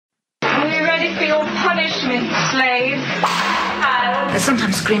ready for your punishment, slave. I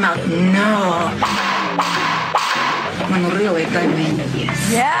sometimes scream out, no. When really I mean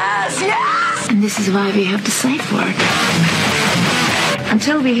yes. Yes, yes! And this is why we have the safe word.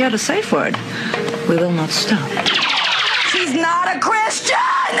 Until we hear the safe word, we will not stop. She's not a Christian!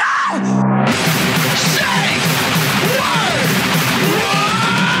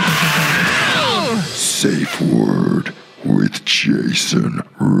 Safe Word with Jason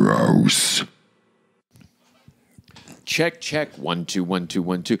Rouse. Check. 1 2 1 2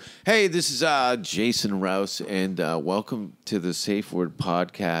 1 2. Hey, this is Jason Rouse, and welcome to the Safe Word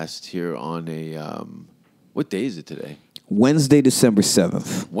podcast here on a what day is it today? Wednesday, December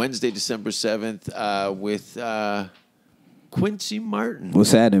 7th. Wednesday, December 7th, with Quincy Martin.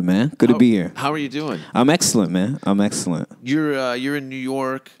 What's happening, man? Good to be here. How are you doing? I'm excellent, man. I'm excellent. You're in New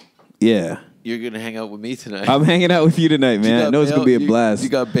York. Yeah. You're gonna hang out with me tonight. I'm hanging out with you tonight, man. I know it's gonna be a blast. You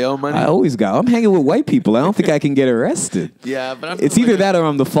got bail money? I always got. I'm hanging with white people. I don't think I can get arrested. Yeah, but it's either that or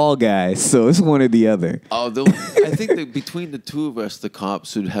I'm the fall guy. So it's one or the other. Oh, I think that between the two of us, the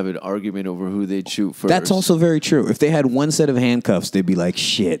cops would have an argument over who they'd shoot first. That's also very true. If they had one set of handcuffs, they'd be like,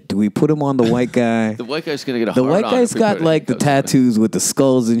 "Shit, do we put him on the white guy?" The white guy's gonna get a The hard white guy's got like the tattoos with the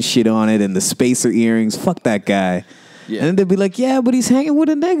skulls and shit on it and the spacer earrings. Fuck that guy. Yeah. And then they'd be like, "Yeah, but he's hanging with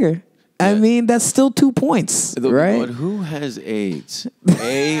a nigger." I mean, that's still 2 points, right? But who has AIDS,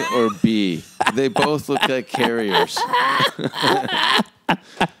 A or B? They both look like carriers.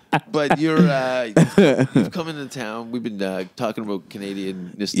 But you've come into town. We've been talking about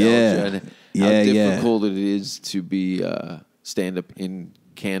Canadian nostalgia and how difficult it is to be stand-up in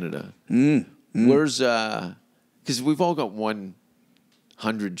Canada. Where's because we've all got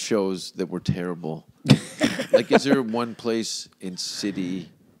 100 shows that were terrible. Like, is there one place in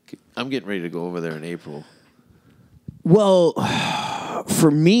city? I'm getting ready to go over there in April. Well,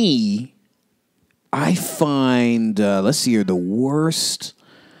 for me, I find, let's see here, the worst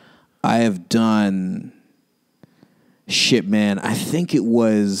I have done, shit, man, I think it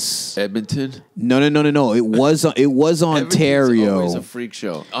was... Edmonton? No. It was Ontario. Always a freak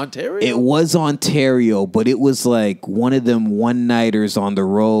show. Ontario? It was Ontario, but it was like one of them one-nighters on the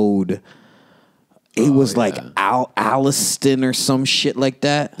road. It was like Alliston or some shit like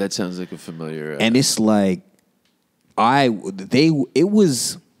that. That sounds like a familiar. And it's like, it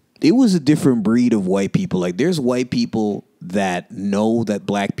was a different breed of white people. Like, there's white people that know that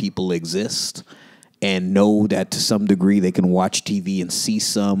black people exist and know that to some degree they can watch TV and see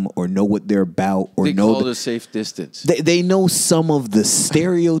some or know what they're about or they know call it a safe distance. They know some of the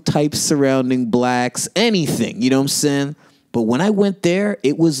stereotypes surrounding blacks, anything. You know what I'm saying? But when I went there,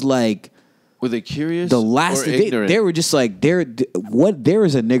 it was like. Were they curious? The last they were just like there is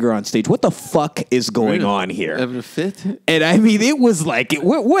a nigger on stage. What the fuck is going on here? Having a fit? And I mean, it was like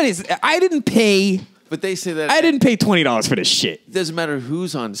what is? I didn't pay. But they say that I didn't pay $20 for this shit. It doesn't matter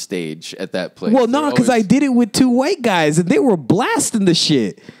who's on stage at that place. Well, no, because I did it with 2 white guys and they were blasting the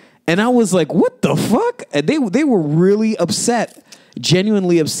shit, and I was like, what the fuck? And they were really upset,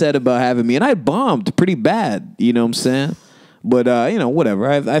 genuinely upset about having me, and I bombed pretty bad. You know what I'm saying? But, whatever.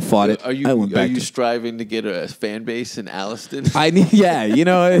 I fought it. Are you striving to get a fan base in Alliston? I'm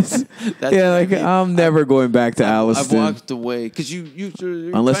never going back to Alliston. I've walked away. Because you're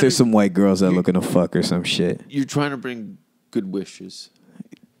unless there's some white girls that looking to fuck or some shit. You're trying to bring good wishes.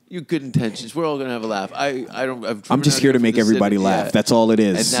 Your good intentions. We're all going to have a laugh. I'm just here to make everybody laugh. Yeah. That's all it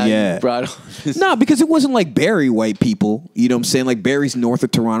is. And now you brought on this. No, because it wasn't like Barrie white people. You know what I'm saying? Like Barrie's north of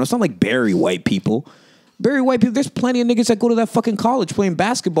Toronto. It's not like Barrie white people. Very white people. There's plenty of niggas that go to that fucking college playing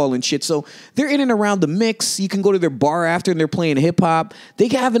basketball and shit. So they're in and around the mix. You can go to their bar after and they're playing hip hop. They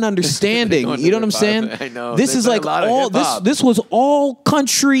have an understanding. You know what I'm saying? I know. This is like all this was all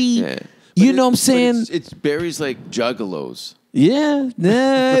country. Yeah. You know what I'm saying? It's Barry's like juggalos. Yeah,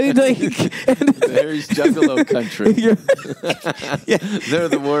 Barry's juggalo country. They're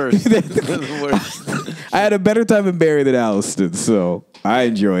the worst. They're the worst. I had a better time in Barrie than Alliston, so I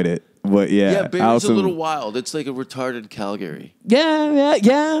enjoyed it. But yeah, Barrie's a little wild. It's like a retarded Calgary. Yeah. I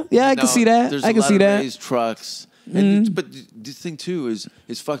can see that. There's I can see that. Raised trucks. And, but the thing too is,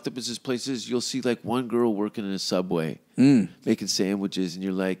 as fucked up as this place is, you'll see like one girl working in a Subway, making sandwiches, and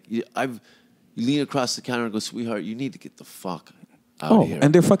you're like, you lean across the counter and go, sweetheart, you need to get the fuck out of here.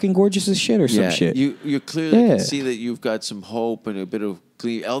 And they're fucking gorgeous as shit or some shit. You clearly can see that you've got some hope and a bit of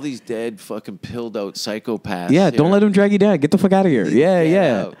glee. All these dead fucking pilled out psychopaths. Yeah, don't let them drag you down. Get the fuck out of here.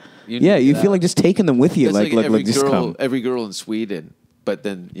 Yeah. You feel like just taking them with you. That's like every just girl, come. every girl in Sweden. But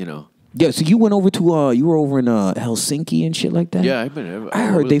then, Yeah, so you went over to you were over in Helsinki and shit like that. Yeah, I've been. I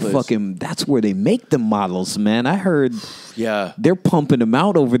heard they fucking. That's where they make the models, man. I heard. Yeah, they're pumping them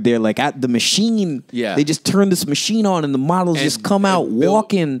out over there, like at the machine. Yeah, they just turn this machine on, and the models just come out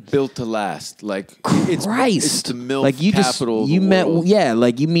walking. Built to last, like Christ. It's the milk like you capital. You met, world. yeah,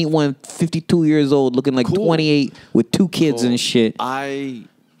 like you meet one 52 years old, looking like 28 with 2 kids and shit. I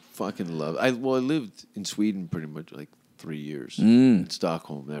fucking love. I lived in Sweden pretty much like 3 years in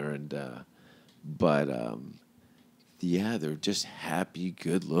Stockholm there, and yeah, they're just happy,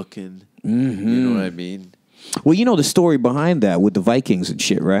 good looking. Mm-hmm. You know what I mean? Well, you know the story behind that with the Vikings and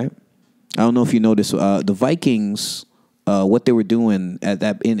shit, right? I don't know if you know this. The Vikings, what they were doing at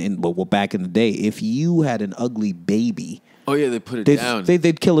that back in the day, if you had an ugly baby. Oh, yeah, they put it down.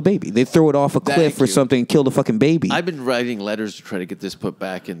 They'd kill a baby. They'd throw it off a cliff or something and kill the fucking baby. I've been writing letters to try to get this put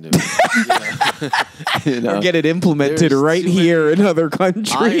back into or get it implemented right here in other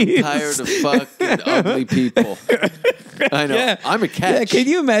countries. I'm tired of fucking ugly people. I know. Yeah. I'm a catch. Yeah, can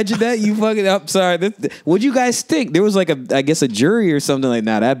you imagine that? You fucking up. Sorry. What'd you guys think? There was like I guess a jury or something like,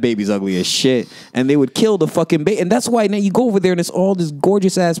 nah, that baby's ugly as shit. And they would kill the fucking baby. And that's why now you go over there and it's all these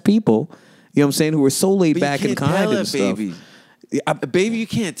gorgeous ass people. You know what I'm saying? Who are so laid back and kind and stuff. Baby. A baby, you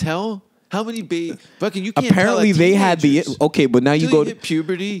can't tell. How many baby? Fucking, you can't. Apparently, tell they had the okay, but now you go to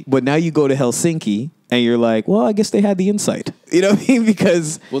puberty. But now you go to Helsinki, and you're like, well, I guess they had the insight. You know what I mean?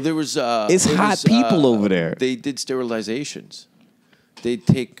 Because there was hot people over there. They did sterilizations. They'd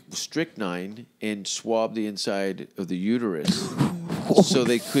take strychnine and swab the inside of the uterus, so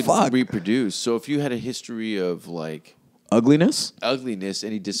they couldn't reproduce. So if you had a history of like. Ugliness,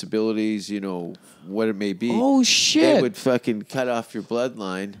 any disabilities, you know, what it may be. Oh, shit. They would fucking cut off your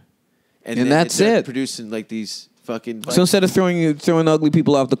bloodline. And then that's it. Producing like these fucking. So instead of throwing ugly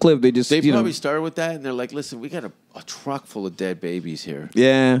people off the cliff, they just. They probably started with that and they're like, listen, we got a truck full of dead babies here.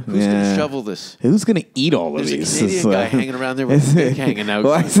 Yeah. Who's going to shovel this? Who's going to eat all of these? There's a Canadian guy hanging around there with a dick hanging out.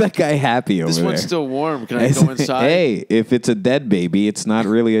 Why is that guy happy over there? This one's still warm. Can I go inside? Hey, if it's a dead baby, it's not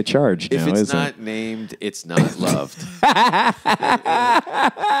really a charge. If now, it's not named, it's not loved.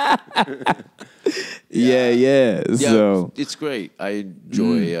 Yeah. So it's great. I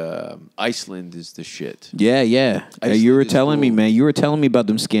enjoy. Iceland is the shit. Yeah. You were telling me, man. You were telling me about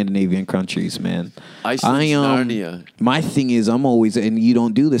them Scandinavian countries, man. Iceland, Narnia. My thing is, I'm always, and you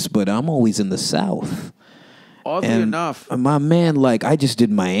don't do this, but I'm always in the South. Oddly enough, my man, like I just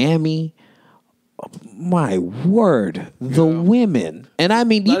did Miami. My word, the women, and I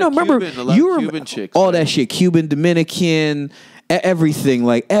mean, remember Cuban chicks, all that shit, Cuban, Dominican. Everything,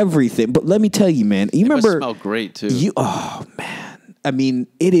 like everything. But let me tell you, man. You remember? Must smell great too. Oh man. I mean,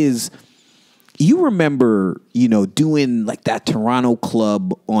 it is. You remember, doing like that Toronto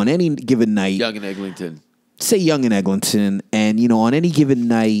club on any given night. Yonge and Eglinton. Say Yonge and Eglinton, and on any given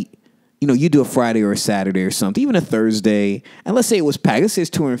night, you do a Friday or a Saturday or something, even a Thursday, and let's say it was packed. Let's say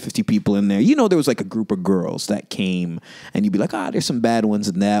it's 250 people in there. There was like a group of girls that came, and you'd be like, there's some bad ones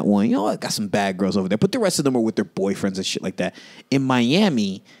in that one. I got some bad girls over there, but the rest of them are with their boyfriends and shit like that. In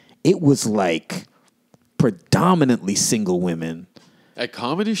Miami, it was like predominantly single women. At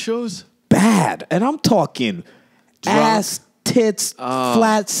comedy shows? Bad. And I'm talking ass, tits,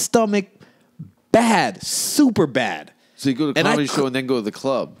 flat stomach, bad, super bad. So you go to a comedy show and then go to the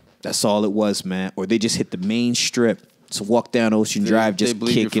club. That's all it was, man. Or they just hit the main strip. So walk down Ocean Drive, just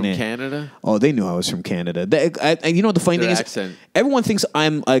kicking it. Canada? Oh, they knew I was from Canada. You know what the funny thing accent. is? Everyone thinks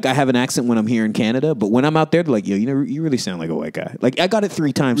I'm like I have an accent when I'm here in Canada, but when I'm out there, they're like, yo, you really sound like a white guy. Like I got it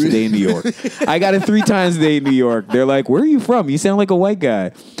 3 times today in New York. They're like, where are you from? You sound like a white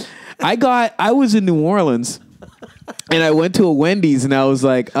guy. I was in New Orleans. And I went to a Wendy's and I was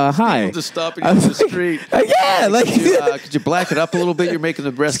like, hi. People just stopping you on the street. Yeah. Could you black it up a little bit? You're making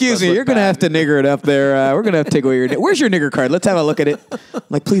the breast. Excuse me, you're going to have to nigger it up there. We're going to have to take away your... Where's your nigger card? Let's have a look at it. I'm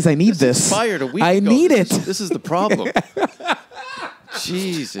like, please, I need this. Expired a week I ago. need it. This is the problem.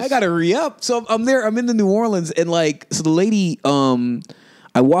 Jesus. I got to re-up. So I'm there. I'm in the New Orleans. And so the lady,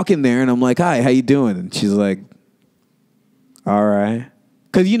 I walk in there and I'm like, hi, how you doing? And she's like, all right.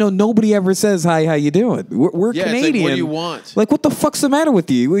 Because, nobody ever says, hi, how you doing? We're Canadian. It's like, what do you want? Like, what the fuck's the matter with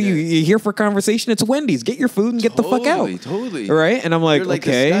you? You here for conversation? It's Wendy's. Get your food and get the fuck out. Totally. Right? And I'm like,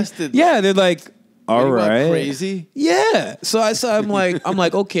 okay. Disgusted. Yeah, they're like, all right. Crazy? Yeah. So I'm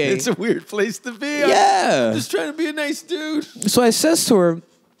like, okay. It's a weird place to be. Yeah. I'm just trying to be a nice dude. So I says to her,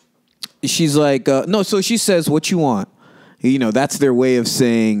 she's like, no, so she says, what you want? That's their way of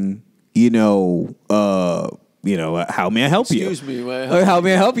saying, how may I help you? Excuse me. How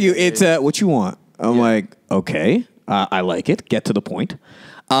may I help you? It's what you want. I'm like, okay, I like it. Get to the point.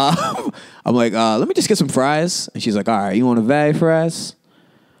 I'm like, let me just get some fries. And she's like, all right, you want a valley fries?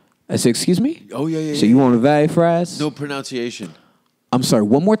 I said, excuse me? Oh, yeah. So you want a value fries? No pronunciation. I'm sorry,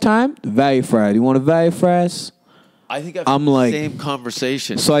 one more time? Value fries. You want a value fries? I think I'm like, the same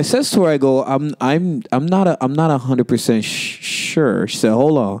conversation. So I says to her, I go, I'm not 100% sure. She said,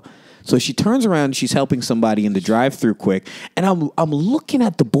 hold on. So she turns around and she's helping somebody in the drive-through quick, and I'm looking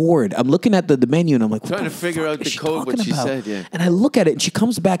at the board, I'm looking at the menu, and I'm like, trying to figure out the code what she said. Yeah. And I look at it, and she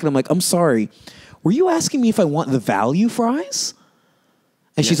comes back, and I'm like, I'm sorry, were you asking me if I want the value fries?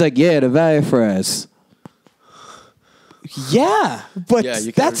 And she's like, yeah, the value fries. Yeah, but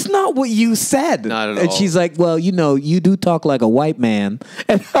that's not what you said. Not at all. And she's like, well, you do talk like a white man.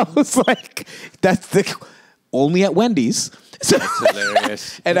 And I was like, only at Wendy's. So, that's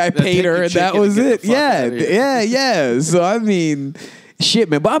hilarious. And I paid her, and that was it. Yeah. So, I mean, shit,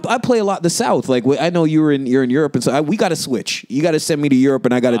 man. But I play a lot in the South. Like, I know you're in Europe, and so we got to switch. You got to send me to Europe,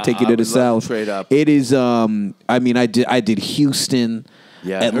 and I got to take you to the South. Trade up. It is, I mean, I did Houston,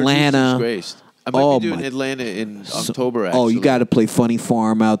 Atlanta. I might be doing Atlanta in October, actually. Oh, you got to play Funny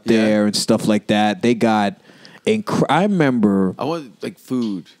Farm out there and stuff like that. They got, I remember. I want, like,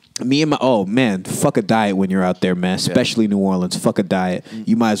 food. Me and my, man, fuck a diet when you're out there, man. Especially New Orleans. Fuck a diet.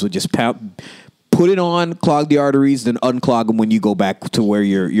 You might as well just put it on, clog the arteries, then unclog them when you go back to where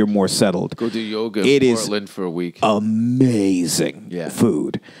you're more settled. Go do yoga in Portland for a week. Amazing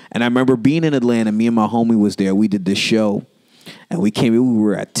food. And I remember being in Atlanta, me and my homie was there. We did this show. And we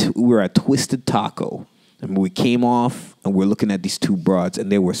were at Twisted Taco. And we came off, and we're looking at these two broads,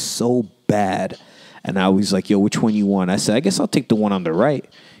 and they were so bad. And I was like, yo, which one you want? I said, I guess I'll take the one on the right.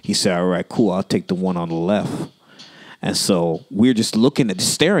 He said, all right, cool, I'll take the one on the left. And so we're just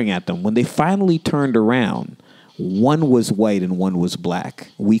staring at them. When they finally turned around, one was white and one was black.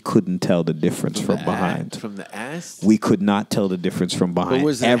 We couldn't tell the difference from behind. From the ass? We could not tell the difference from behind. But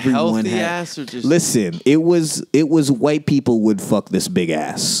was it healthy ass or just... Listen, it was white people would fuck this big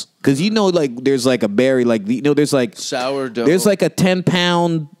ass. Because like there's like a berry, like there's like sourdough. There's like a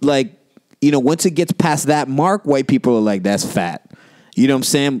 10-pound, like, once it gets past that mark, white people are like, that's fat. You know what I'm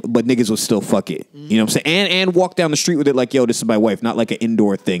saying? But niggas will still fuck it. You know what I'm saying? And walk down the street with it like, yo, this is my wife. Not like an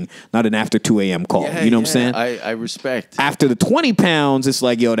indoor thing. Not an after 2 a.m. call. You know what I'm saying? I respect. After the 20 pounds, it's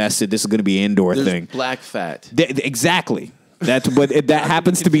like, yo, that's it. This is going to be an indoor thing. Black fat. Exactly. But that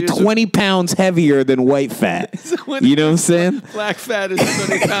happens to be 20 pounds heavier than white fat. You know what I'm saying? Black fat is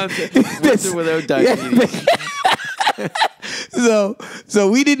 20 pounds with or without diabetes. So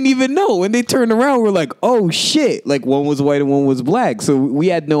we didn't even know. When they turned around, we're like, oh shit. Like one was white and one was black. So we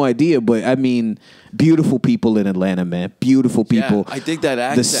had no idea. But I mean, beautiful people in Atlanta, man. Beautiful people. Yeah, I dig that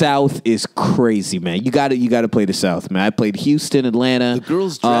accent. The South is crazy, man. You got to play the South, man. I played Houston, Atlanta, the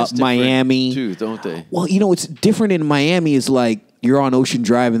girls dress Miami too, don't they? Well, it's different in Miami. Is like you're on Ocean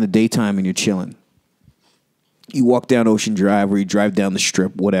Drive in the daytime and you're chilling. You walk down Ocean Drive or you drive down the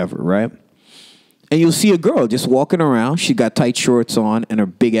Strip, whatever, right? And you'll see a girl just walking around. She got tight shorts on and her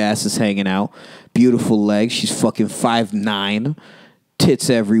big ass is hanging out. Beautiful legs. She's fucking 5'9". Tits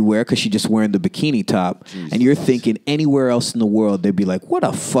everywhere because she's just wearing the bikini top. Jesus. And you're thinking anywhere else in the world, they'd be like, what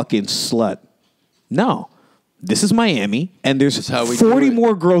a fucking slut. No. This is Miami. And there's 40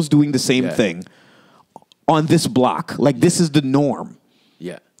 more girls doing the same thing on this block. Like, this is the norm.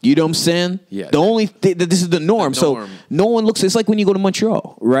 Yeah. You know what I'm saying? Yeah. The only thing that this is the norm. So no one looks. It's like when you go to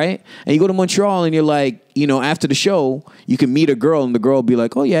Montreal, right? And you go to Montreal and you're like, after the show, you can meet a girl and the girl will be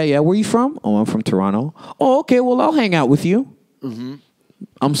like, oh yeah, where you from? Oh, I'm from Toronto. Oh, okay. Well, I'll hang out with you. Mm-hmm.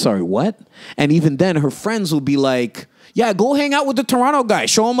 I'm sorry, what? And even then, her friends will be like, yeah, go hang out with the Toronto guy.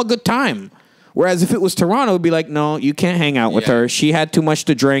 Show him a good time. Whereas if it was Toronto, it'd be like, no, you can't hang out with her. She had too much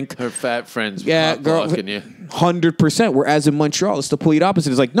to drink. Her fat friends. Yeah, girl. 100%. Whereas in Montreal, it's the complete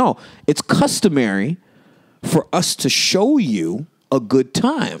opposite. It's like, no, it's customary for us to show you a good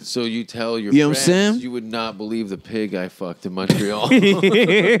time. So you tell your friends, what I'm saying? You would not believe the pig I fucked in Montreal.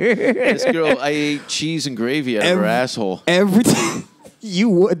 This girl, I ate cheese and gravy out of her asshole. Every time. You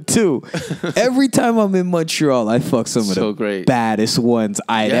would too. Every time I'm in Montreal, I fuck some of the baddest ones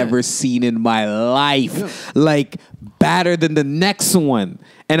I'd ever seen in my life. Yeah. Like, badder than the next one.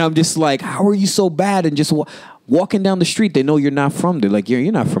 And I'm just like, how are you so bad? And just walking down the street, they know you're not from there. Like,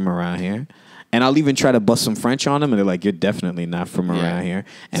 you're not from around here. And I'll even try to bust some French on them, and they're like, "You're definitely not from around here."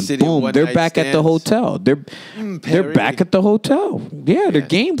 And City boom, they're back at the hotel. They're back at the hotel. Yeah, they're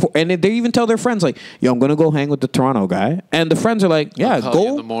game for, and they even tell their friends like, "Yo, I'm gonna go hang with the Toronto guy." And the friends are like, "Yeah, go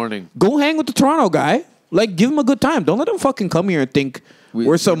in the morning. Go hang with the Toronto guy. Like, give him a good time. Don't let him fucking come here and think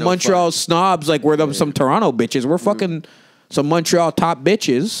we're some Montreal snobs. Like we're some Toronto bitches. We're fucking some Montreal top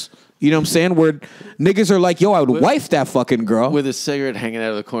bitches." You know what I'm saying? Where niggas are like, yo, I would wife that fucking girl. With a cigarette hanging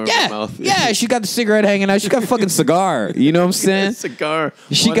out of the corner of her mouth. Yeah, she got the cigarette hanging out. She got a fucking cigar. You know what I'm saying? Cigar.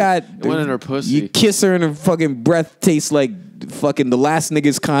 She got one in her pussy. You kiss her and her fucking breath tastes like fucking the last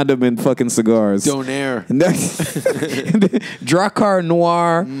nigga's condom and fucking cigars. Donaire. Drakkar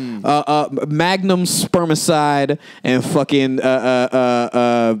Noir, Magnum Spermicide, and fucking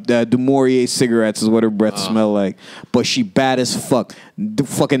Du Maurier cigarettes is what her breath smell like. But she bad as fuck.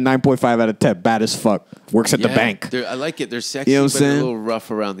 Fucking 9.5 out of 10. Bad as fuck. Works at the bank. I like it. They're sexy, You know what but I'm they're a saying? little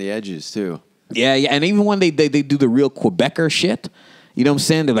rough around the edges, too. Yeah. And even when they do the real Quebecer shit, you know what I'm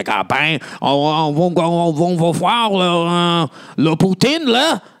saying? They're like, bang, on va voir le Poutine,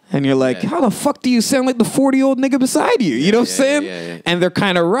 là. And you're like, how the fuck do you sound like the 40-year-old nigga beside you? You know what I'm saying? Yeah. And they're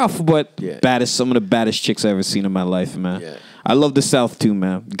kind of rough, but some of the baddest chicks I've ever seen in my life, man. Yeah. I love the South, too,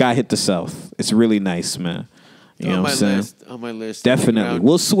 man. Guy hit the South. It's really nice, man. You know what I'm saying? On my list. Definitely.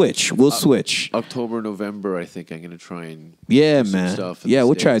 We'll switch. October, November, I think I'm going to try and Yeah, do some man. stuff in Yeah, the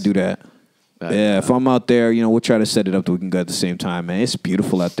we'll try to States. do that. If I'm out there, we'll try to set it up that we can go at the same time, man. It's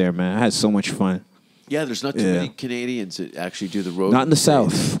beautiful out there, man. I had so much fun. Yeah, there's not too many Canadians that actually do the road. Not in the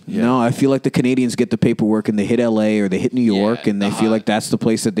South. Yeah. No, I feel like the Canadians get the paperwork and they hit LA or they hit New York and they feel like that's the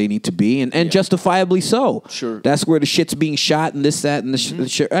place that they need to be, and justifiably so. Sure. That's where the shit's being shot and this, that, and the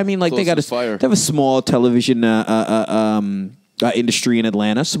shit. I mean, like they Close to fire. they have a small television industry in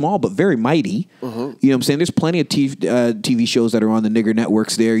Atlanta, small but very mighty. You know what I'm saying? There's plenty of TV shows that are on the nigger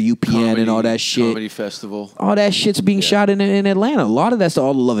networks there, UPN and all that shit. Comedy festival. All that shit's being shot in Atlanta. A lot of that's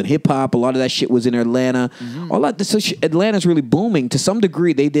all the love and hip hop. A lot of that shit was in Atlanta. All that. So Atlanta's really booming to some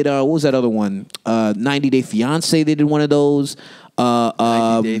degree. They did what was that other one? 90 Day Fiance. They did one of those.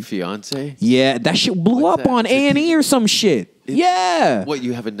 90 Day Fiance. Yeah, that shit blew What's up that? on A&E or some shit. Yeah. What,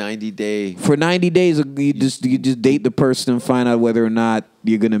 you have a 90-day... For 90 days, you just date the person and find out whether or not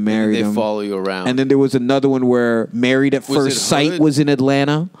you're gonna marry They them. follow you around. And then there was another one where Married at First Sight was in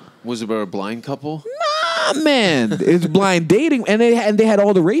Atlanta. Was it about a blind couple? Nah, man, it's blind dating, and they had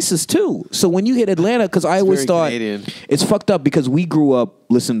all the races too. So when you hit Atlanta, because I always very thought Canadian. it's fucked up because we grew up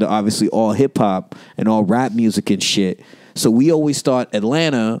listening to obviously all hip hop and all rap music and shit. So we always thought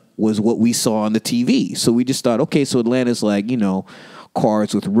Atlanta was what we saw on the TV. So we just thought, okay, so Atlanta's like,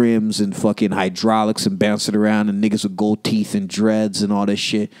 cars with rims and fucking hydraulics and bouncing around and niggas with gold teeth and dreads and all this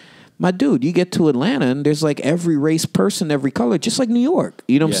shit. My dude, you get to Atlanta and there's like every race person, every color, just like New York.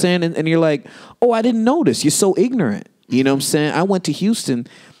 You know what I'm saying? And you're like, oh, I didn't notice. You're so ignorant. You know what I'm saying? I went to Houston.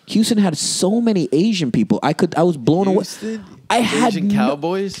 Houston had so many Asian people. I was blown away. I had Asian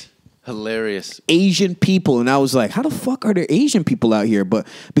cowboys? Hilarious. Asian people, and I was like, how the fuck are there Asian people out here? But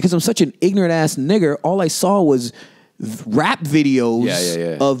because I'm such an ignorant ass nigger, all I saw was rap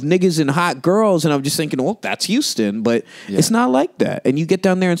videos of niggas and hot girls, and I'm just thinking, well, that's Houston, but it's not like that. And you get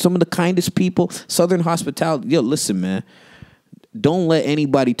down there and some of the kindest people, Southern hospitality. Yo, listen, man, don't let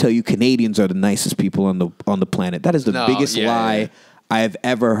anybody tell you Canadians are the nicest people on the planet. That is the biggest lie I have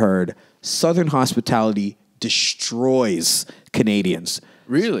ever heard. Southern hospitality destroys Canadians.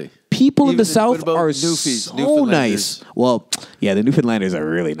 Really? People in the South are so nice. Well, yeah, the Newfoundlanders are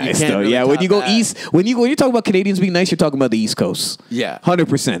really nice though. Really when you go east, when you talk about Canadians being nice, you're talking about the East Coast. Yeah,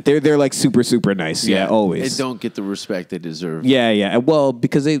 100%. They're like super nice. Yeah, always. They don't get the respect they deserve. Yeah. Well,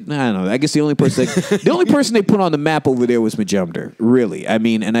 because I don't know. I guess the only person they put on the map over there was Majumder. Really, I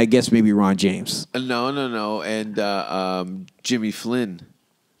mean, and I guess maybe Ron James. No, and Jimmy Flynn.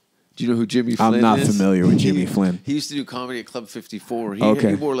 Do you know who Jimmy Flynn is? I'm not familiar with Jimmy Flynn. He used to do comedy at Club 54.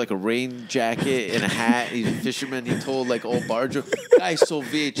 He wore like a rain jacket and a hat. He's a fisherman. He told like old bar jokes. Guy sold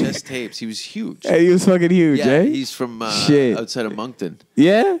VHS tapes. He was huge. Hey, he was fucking huge, yeah, he's from outside of Moncton.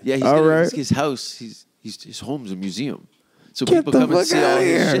 Yeah? Yeah, his house, his home's a museum. So Get people the come and fuck see all outta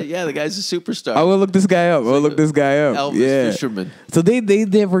this here. shit. Yeah, the guy's a superstar. I will look this guy up. Elvis Fisherman. So they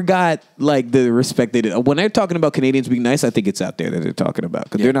never got like the respect they did. When they're talking about Canadians being nice, I think it's out there that they're talking about.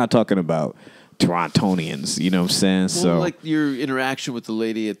 Because they're not talking about Torontonians, you know what I'm saying? Well, like your interaction with the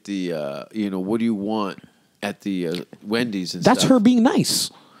lady at the, what do you want at the Wendy's and that's stuff. her being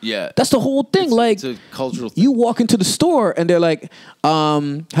nice. Yeah. That's the whole thing. It's a cultural thing. You walk into the store and they're like,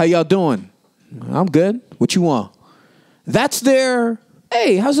 how y'all doing? I'm good. What you want? That's their,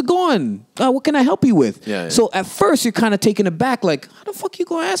 hey, how's it going? What can I help you with? Yeah. So at first you're kind of taken aback, like, how the fuck you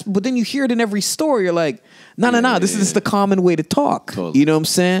gonna ask me? But then you hear it in every store. You're like, no. This is just the common way to talk. Totally. You know what I'm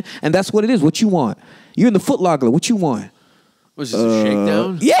saying? And that's what it is. What you want? You're in the Foot Locker. What you want? Was this a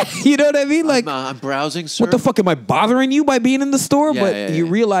shakedown? Yeah, you know what I mean? Like, I'm browsing, sir. what the fuck? Am I bothering you by being in the store? Yeah, but yeah, you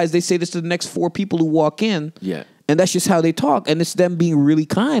yeah. realize they say this to the next 4 people who walk in. Yeah. And that's just how they talk. And it's them being really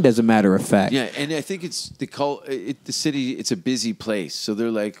kind, as a matter of fact. Yeah, and I think it's the city. It's a busy place, so they're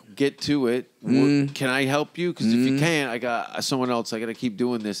like, get to it. Can I help you? Because if you can't, I got someone else. I got to keep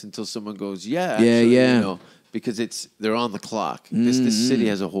doing this until someone goes, yeah, actually, yeah. You know, because they're on the clock. This city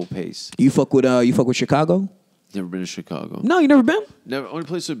has a whole pace. You fuck with Chicago? Never been to Chicago. No, you never been? Never. Only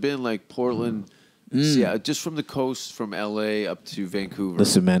place I've been like Portland. Yeah, just from the coast, from LA up to Vancouver.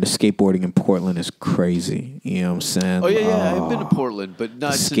 Listen, man, the skateboarding in Portland is crazy. You know what I'm saying? Oh yeah. I've been to Portland, but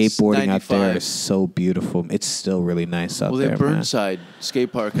not since skateboarding 95. out there is so beautiful. It's still really nice out there. Well, they have Burnside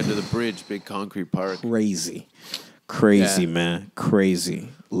skate park under the bridge, big concrete park. Crazy, Yeah. man, crazy.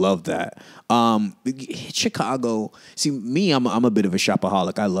 Love that. Chicago. See, me, I'm a bit of a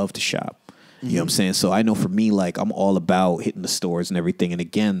shopaholic. I love to shop. You know what I'm saying? So I know for me, like, I'm all about hitting the stores and everything. And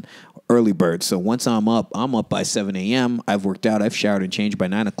again, early bird. So once I'm up by 7 a.m. I've worked out. I've showered and changed by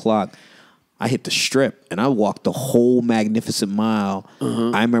 9 o'clock. I hit the strip and I walked the whole magnificent mile.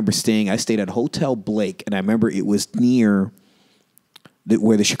 I remember I stayed at Hotel Blake, and I remember it was near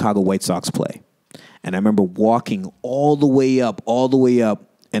where the Chicago White Sox play. And I remember walking all the way up,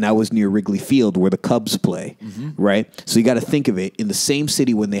 and I was near Wrigley Field where the Cubs play, right? So you got to think of it, in the same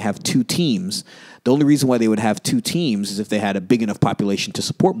city when they have two teams, the only reason why they would have two teams is if they had a big enough population to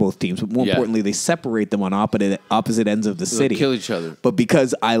support both teams. But more importantly, they separate them on opposite ends of the city. They'll kill each other. But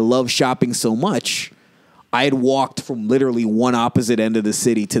because I love shopping so much, I had walked from literally one opposite end of the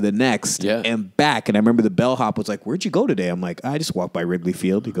city to the next and back. And I remember the bellhop was like, "Where'd you go today?" I'm like, "I just walked by Wrigley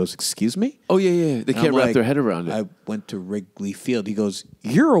Field." He goes, "Excuse me?" Oh, yeah. They can't wrap their head around it. I went to Wrigley Field. He goes,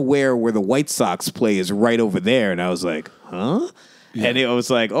 "You're aware where the White Sox play is right over there." And I was like, "Huh?" Yeah. And it was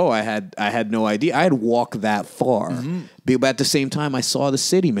like, "Oh, I had no idea. I had walked that far." But at the same time, I saw the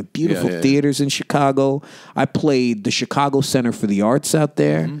city, man. Beautiful theaters in Chicago. I played the Chicago Center for the Arts out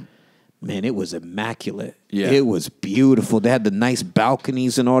there. Man, it was immaculate. Yeah. It was beautiful. They had the nice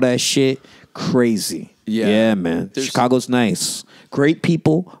balconies and all that shit. Crazy. Yeah, man. Chicago's nice. Great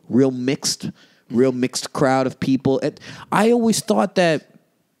people. Real mixed crowd of people. I always thought that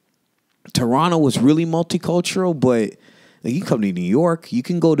Toronto was really multicultural, but like, you can come to New York, you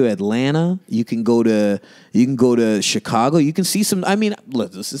can go to Atlanta, you can go to Chicago, you can see some. I mean,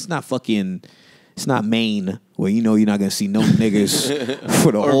 look, it's not Maine, where you know you're not gonna see no niggas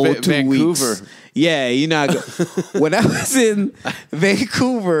for the whole 2 Vancouver. weeks. Yeah, you're not. When I was in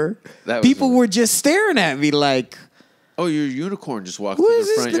Vancouver, people were just staring at me like, "Oh, your unicorn just walked through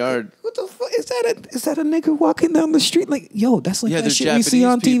the front yard." What the fuck is that? A nigga walking down the street? Like, yo, that's like that shit we see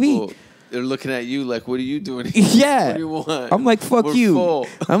on TV. They're looking at you like, "What are you doing?" Yeah, what do you want? I'm like, "Fuck you." Full.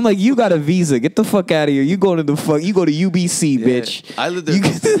 I'm like, "You got a visa? Get the fuck out of here. You go to UBC, bitch." I lived there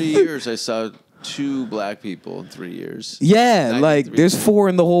for 3 years. I saw 2 black people in 3 years. Yeah, like there's 4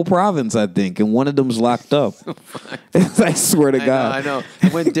 in the whole province, I think, and one of them's locked up. I swear to God. I know.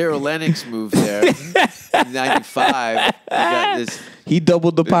 And when Daryl Lennox moved there in '95, he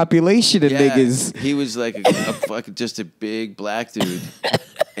doubled the population of niggas. He was like a fucking just a big black dude,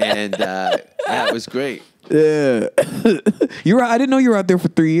 and it was great. Yeah, I didn't know you were out there for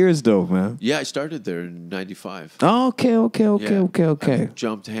 3 years, though, man. Yeah, I started there in '95. Oh, okay. I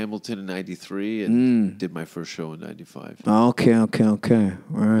jumped to Hamilton in '93 and did my first show in '95. Okay.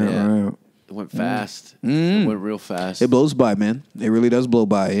 Right. It went fast. It went real fast. It blows by, man. It really does blow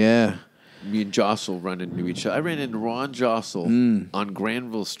by. Yeah. Me and Jossel run into each other. I ran into Ron Jossel on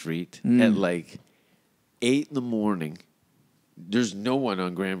Granville Street at like 8 in the morning. There's no one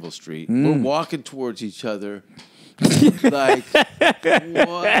on Granville Street. We're walking towards each other. Like,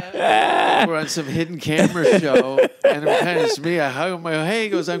 what? We're on some hidden camera show. And it kind of it's me. I hug him. Hey, he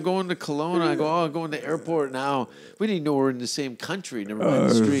goes, "I'm going to Kelowna." I go, "Oh, I'm going to the airport now." We didn't know we're in the same country. Never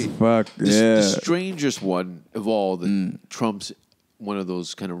mind the street. Fuck, The strangest one of all that Trump's one of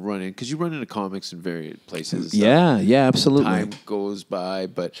those kind of run in. Because you run into comics in various places. Yeah, absolutely. Time goes by,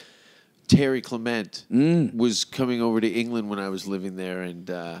 but Terry Clement was coming over to England when I was living there, and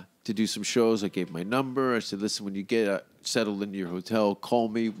to do some shows. I gave my number. I said, "Listen, when you get settled into your hotel, call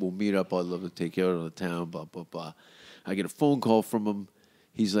me. We'll meet up. I'd love to take you out of the town, blah, blah, blah." I get a phone call from him.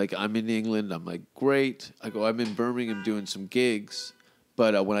 He's like, "I'm in England." I'm like, "Great." I go, "I'm in Birmingham doing some gigs,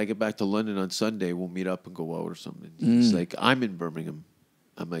 but when I get back to London on Sunday, we'll meet up and go out or something." He's like, "I'm in Birmingham."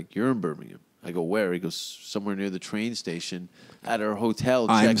 I'm like, "You're in Birmingham." I go, where? He goes, somewhere near the train station at our hotel.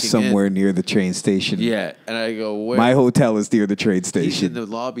 I'm somewhere near the train station. Yeah. And I go, where? My hotel is near the train He's station. in the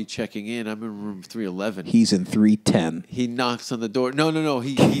lobby checking in. I'm in room 311. He's in 310. He knocks on the door. No.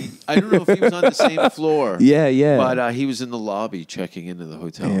 He I don't know if he was on the same floor. Yeah. But he was in the lobby checking into the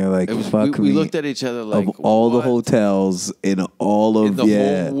hotel. And you're like, fuck we me. looked at each other like, of all what? the hotels in all of in the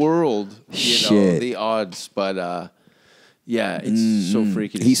whole world, Shit. the odds. But it's so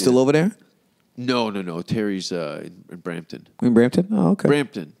freaky. He's still over there? No. Terry's in Brampton. In Brampton? Oh, okay.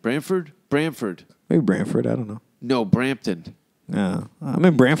 Bramford. Maybe Brantford. I don't know. No, Brampton. No, I'm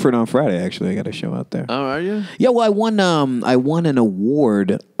in Brantford on Friday. Actually, I got a show out there. Oh, are you? Yeah, well, I won an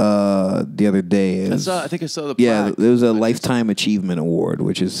award the other day. I think I saw the plaque. Yeah, it was a Lifetime Achievement Award,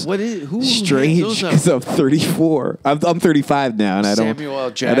 which is who strange because I'm 34. I'm 35 now, and Samuel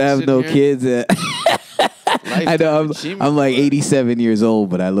L. Jackson I have no here? kids. I know I'm like 87 years old,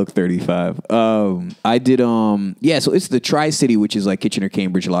 but I look 35. I did so it's the Tri-City, which is like Kitchener,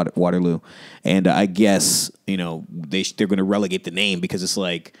 Cambridge, Waterloo, and I guess they're going to relegate the name because it's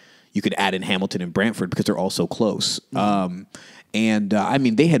like you could add in Hamilton and Brantford because they're all so close. I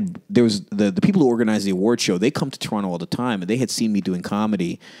mean, there was the people who organized the award show. They come to Toronto all the time, and they had seen me doing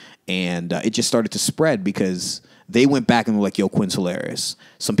comedy, and it just started to spread because they went back and were like, "Yo, Quinn's hilarious."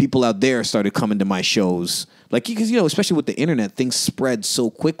 Some people out there started coming to my shows, like because especially with the internet, things spread so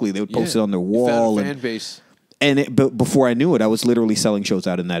quickly. They would post it on their wall. You found a fan base. But before I knew it, I was literally selling shows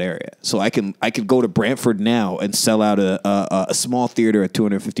out in that area. So I could go to Brantford now and sell out a small theater at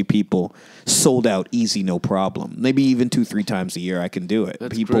 250 people, sold out easy, no problem. Maybe even 2-3 times a year I can do it.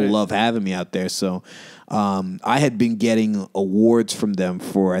 That's People great. love having me out there. So I had been getting awards from them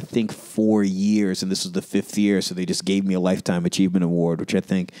for I think 4 years, and this was the 5th year. So they just gave me a Lifetime Achievement Award, which I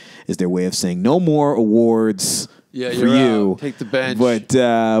think is their way of saying no more awards. Yeah, for you're you. out. Take the bench. But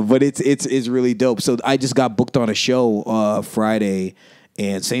it's really dope. So I just got booked on a show Friday,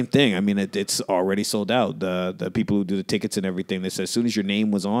 and same thing. I mean, it's already sold out. The people who do the tickets and everything, they said as soon as your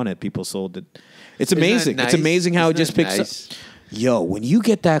name was on it, people sold it. It's amazing. Nice? It's amazing how Isn't it just that picks nice? up. Yo, when you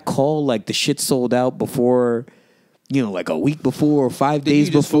get that call, like the shit sold out before, like a week before or 5 Then days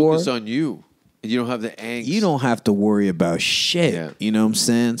you just before. focus on you. And you don't have the angst. You don't have to worry about shit. Yeah. You know what I'm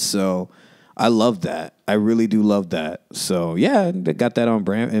saying? So I love that. I really do love that. So yeah, they got that on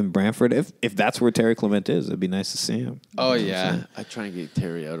in Brantford. If that's where Terry Clement is, it'd be nice to see him. Oh, You know what I'm yeah. saying? I try and get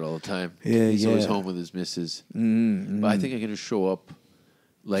Terry out all the time. Yeah, He's always yeah. home with his missus. But I think I'm going to show up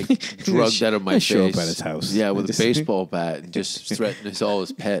like drugged out of my face. Show up at his house. Yeah, with a baseball bat and just threaten all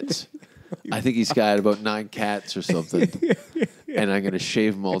his pets. I think he's got about 9 cats or something. And I'm going to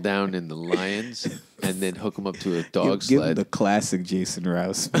shave them all down in the lions and then hook them up to a dog Give him sled. the classic Jason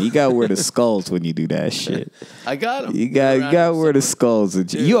Rouse. You got to wear the skulls when you do that shit. I got him. You got to wear the skulls.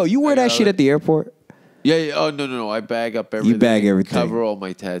 Yo, you wear I that got shit it. at the airport? Yeah. Oh, no. I bag up everything. You bag everything. Cover all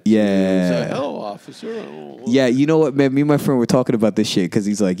my tattoos. Yeah. Hello, officer. Oh. Yeah, you know what, man? Me and my friend were talking about this shit because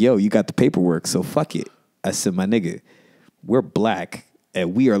he's like, yo, you got the paperwork, so fuck it. I said, my nigga, we're black.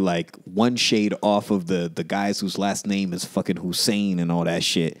 And we are like one shade off of the guys whose last name is fucking Hussein and all that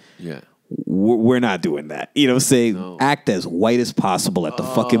shit. Yeah. We're not doing that. You know what I'm saying? No. Act as white as possible at the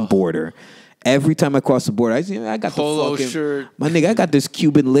fucking border. Every time I cross the border, I got Polo the fucking shirt. My nigga, I got this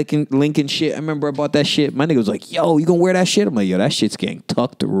Cuban Lincoln shit. I remember I bought that shit. My nigga was like, "Yo, you gonna wear that shit?" I'm like, "Yo, that shit's getting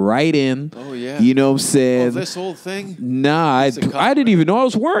tucked right in." Oh, yeah. You know what I'm saying? Oh, this whole thing? Nah, I didn't even know I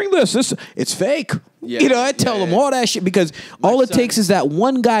was wearing this. It's fake. Yeah, You know, I tell them all that shit because all it son- takes is that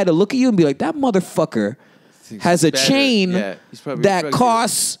one guy to look at you and be like, that motherfucker has a better. chain Yeah, he's probably that drug dealer.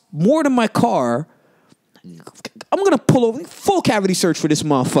 costs more than my car. I'm going to pull over, full cavity search for this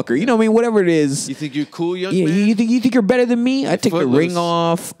motherfucker. You know what I mean? Whatever it is. You think you're cool, young Yeah, man? you think you're better than me? I take the footloose. ring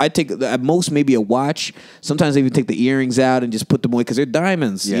off. I take at most maybe a watch. Sometimes I even take the earrings out and just put them away because they're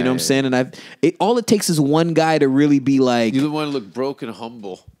diamonds. Yeah, you know what I'm yeah, saying? And all it takes is one guy to really be like, You want to look broke and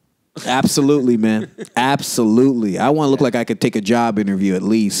humble. absolutely, man, absolutely. I want to look like I could take a job interview at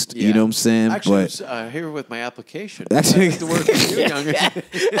least. You Yeah. know what I'm saying? Actually, But I was here with my application. Actually- I'd like to work with you, young man.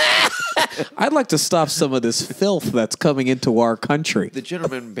 I'd like to stop some of this filth that's coming into our country. The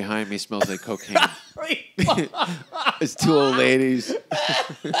gentleman behind me smells like cocaine. It's 2 old ladies.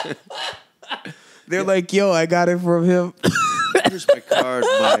 They're like, yo, I got it from him. Here's my card.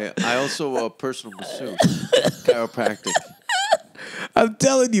 I also personal masseuse, chiropractic. I'm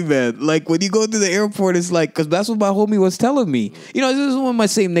telling you, man. Like, when you go to the airport, it's like, because that's what my homie was telling me. You know, this is one of my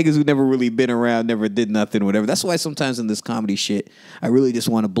same niggas who never really been around, never did nothing, whatever. That's why sometimes in this comedy shit, I really just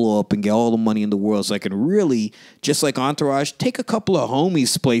want to blow up and get all the money in the world so I can really, just like Entourage, take a couple of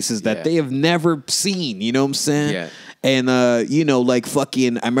homies places that Yeah. they have never seen. You know what I'm saying? Yeah. And, like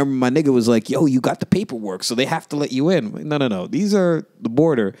fucking, I remember my nigga was like, yo, you got the paperwork, so they have to let you in. I'm like, no. These are the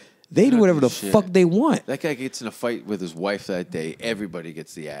border. They do whatever the fuck they want. That guy gets in a fight with his wife that day. Everybody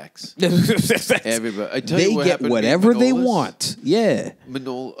gets the axe. Everybody. They get whatever they want. Yeah. When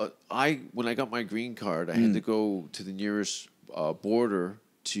I got my green card, I had to go to the nearest border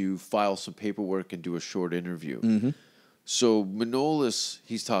to file some paperwork and do a short interview. Mm-hmm. So Manolis,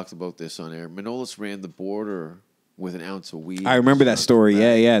 he's talked about this on air. Manolis ran the border with an ounce of weed. I remember that story.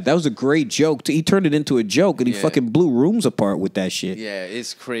 Yeah. That was a great joke. He turned it into a joke, and he fucking blew rooms apart with that shit. Yeah,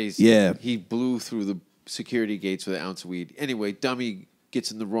 it's crazy. Yeah. He blew through the security gates with an ounce of weed. Anyway, dummy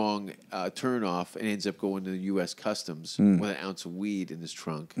gets in the wrong turnoff and ends up going to the U.S. Customs with an ounce of weed in his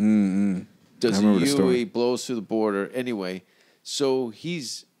trunk. Does a UE, blows through the border. Anyway, so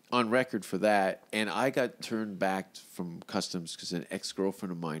he's on record for that, and I got turned back from customs because an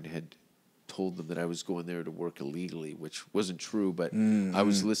ex-girlfriend of mine had told them that I was going there to work illegally, which wasn't true, but I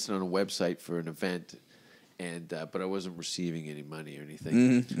was listed on a website for an event, and but I wasn't receiving any money or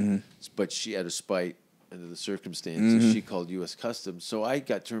anything. But she had a spite under the circumstances. She called U.S. Customs, so I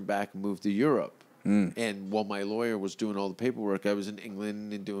got turned back and moved to Europe. And while my lawyer was doing all the paperwork, I was in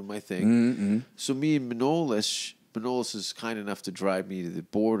England and doing my thing. So me and Manolis is kind enough to drive me to the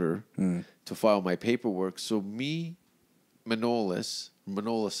border to file my paperwork. So me, Manolis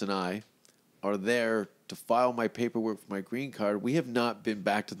and I are there to file my paperwork for my green card. We have not been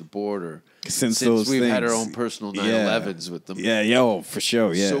back to the border since we've had our own personal 911s with them. Yeah, for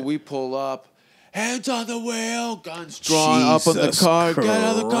sure, yeah. So we pull up, hands on the wheel, guns drawn up on the car. Get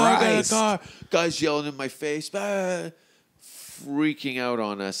out of the car, get out of the car. Guys yelling in my face, freaking out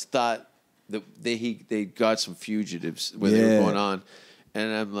on us, thought that they got some fugitives where they were going on.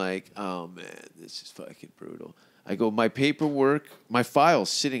 And I'm like, oh, man, this is fucking brutal. I go, my paperwork, my file's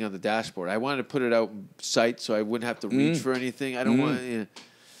sitting on the dashboard. I wanted to put it out in sight so I wouldn't have to reach for anything. I don't want to.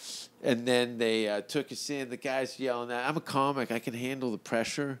 And then they took us in. The guy's yelling at, I'm a comic. I can handle the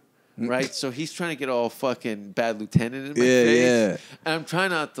pressure, right? So he's trying to get all fucking bad lieutenant in my face. Yeah. And I'm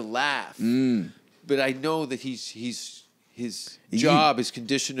trying not to laugh. But I know that his job is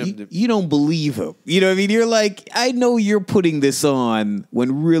conditioned him to... You don't believe him. You know what I mean? You're like, I know you're putting this on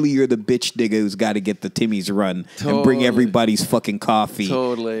when really you're the bitch nigga who's got to get the Timmy's run and bring everybody's fucking coffee.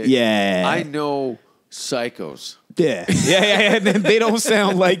 Totally. Yeah. I know psychos. Yeah. And they don't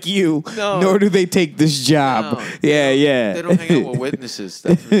sound like you, nor do they take this job. No. Yeah. They don't hang out with witnesses,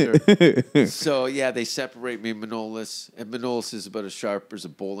 that's for sure. So, they separate me and Manolis. And Manolis is about as sharp as a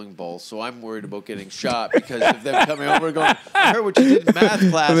bowling ball. So I'm worried about getting shot because of them coming over and going, I heard what you did in math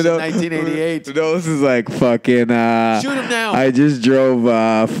class in 1988. Manolis is like, fucking... shoot him now. I just drove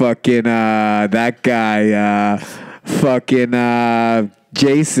that guy,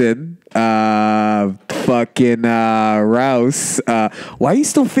 Jason... Rouse. Why are you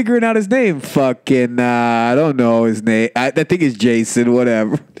still figuring out his name? I don't know his name. I think it's Jason,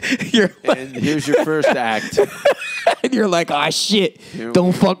 whatever. And here's your first act. And you're like, shit,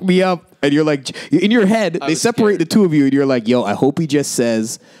 don't fuck me up. And you're like, in your head, they separate the two of you, and you're like, yo, I hope he just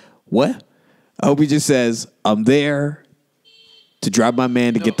says, what? I hope he just says, I'm there to drive my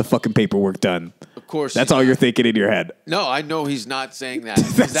man to get the fucking paperwork done. Of course. That's all you're thinking in your head. No, I know he's not saying that.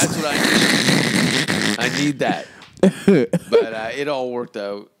 That's what I need. I need that. But it all worked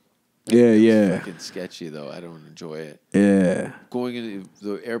out. Yeah. Fucking sketchy, though. I don't enjoy it. Yeah. Going into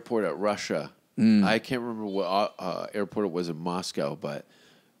the airport at Russia. I can't remember what airport it was in Moscow, but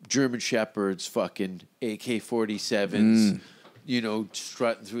German Shepherds, fucking AK-47s,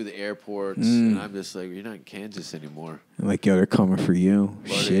 strutting through the airports. And I'm just like, you're not in Kansas anymore. Like, yo, they're coming for you.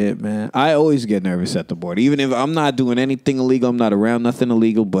 Buddy. Shit, man. I always get nervous at the border. Even if I'm not doing anything illegal, I'm not around nothing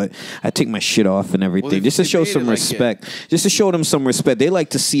illegal, but I take my shit off and everything just to show some respect. Just to show them some respect. They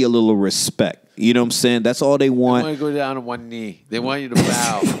like to see a little respect. You know what I'm saying? That's all they want. They want to go down on one knee. They want you to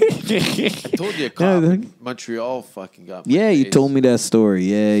bow. I told you a cop in Montreal fucking got my face. You told me that story.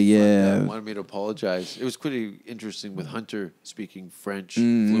 Yeah. Wanted me to apologize. It was pretty interesting with Hunter speaking French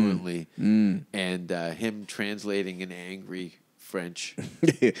fluently and him translating in angry French.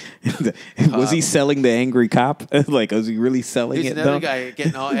 Was he selling the angry cop? Like, was he really selling There's it? Another guy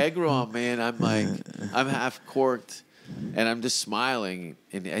getting all aggro on me, and I'm like, I'm half corked. And I'm just smiling,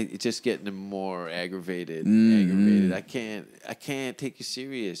 and it's just getting him more aggravated. I can't take you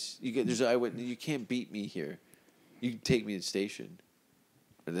serious. You can't beat me here. You can take me to the station,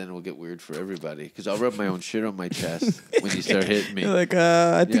 but then it'll get weird for everybody because I'll rub my own shit on my chest when you start hitting me. You're like,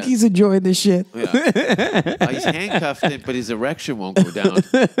 I think he's enjoying this shit. Yeah. He's handcuffed, but his erection won't go down.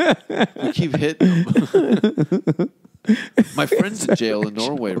 We keep hitting him. My friend's in jail in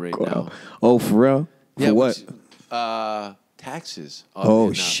Norway right now. Oh, for real? For what? taxes. Oh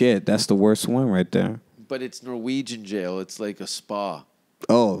enough. shit, that's the worst one right there. But it's Norwegian jail. It's like a spa.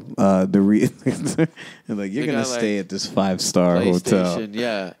 Oh, like you're gonna stay at this 5-star hotel.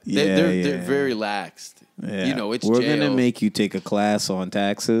 Yeah, Yeah, they're very laxed. Yeah. You know, it's we're jail. gonna make you take a class on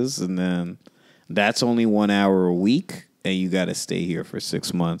taxes, and then that's only 1 hour a week, and you got to stay here for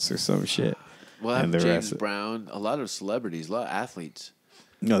 6 months or some shit. Well, and James Brown, a lot of celebrities, a lot of athletes.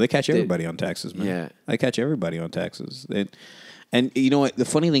 No, they catch everybody on taxes, man. Yeah, they catch everybody on taxes. And you know what? The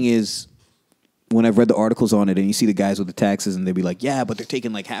funny thing is, when I've read the articles on it, and you see the guys with the taxes, and they'd be like, "Yeah, but they're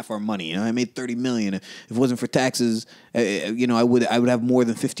taking like half our money. You know, I made $30 million. If it wasn't for taxes, you know, I would have more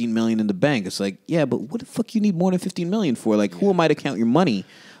than $15 million in the bank." It's like, yeah, but what the fuck you need more than $15 million for? Like, who am I to count your money?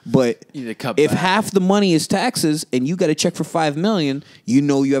 But if half the money is taxes, and you got a check for $5 million, you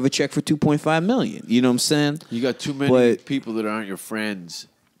know you have a check for $2.5 million. You know what I'm saying? You got too many people that aren't your friends.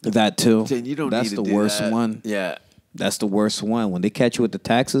 That too. Saying you don't That's need to the do worst that. one. Yeah. That's the worst one. When they catch you with the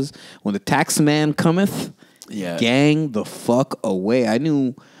taxes, when the tax man cometh, gang the fuck away. I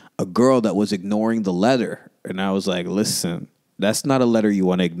knew a girl that was ignoring the letter, and I was like, listen, that's not a letter you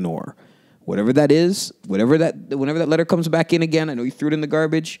want to ignore. Whatever that is, whenever that letter comes back in again, I know you threw it in the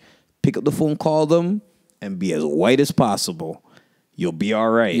garbage, pick up the phone, call them, and be as white as possible. You'll be all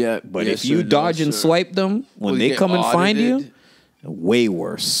right. Yeah, but if you dodge and swipe them, when they come and find you, way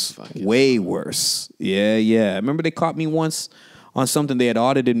worse. Way worse. Yeah. I remember they caught me once on something. They had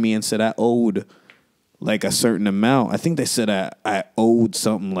audited me and said I owed like a certain amount. I think they said I owed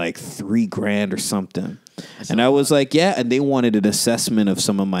something like $3,000 or something. And I was like, yeah. And they wanted an assessment of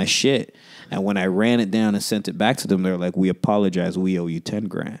some of my shit. And when I ran it down and sent it back to them, they're like, "We apologize. We owe you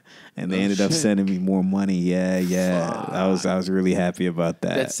 $10,000." And they ended up sending me more money. Yeah. I was really happy about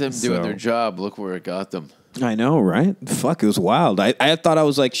that. That's them doing their job. Look where it got them. I know, right? Fuck, it was wild. I thought I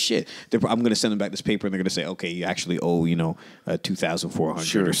was like, shit. I'm going to send them back this paper, and they're going to say, okay, you actually owe,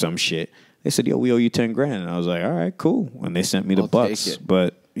 $2,400 or some shit. They said, yo, we owe you $10,000, and I was like, all right, cool. And they sent me the bucks,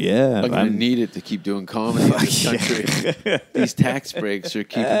 but yeah, I'm gonna need it to keep doing comedy in this country. These tax breaks are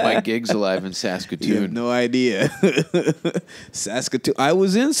keeping my gigs alive in Saskatoon. You have no idea. Saskatoon. I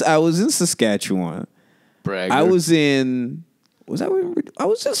was in Saskatchewan. Bragger. I was in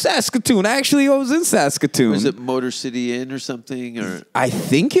Saskatoon. Actually, I was in Saskatoon. Was it Motor City Inn or something? Or I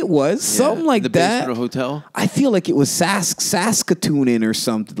think it was something like the that. Basement hotel. I feel like it was Saskatoon Inn or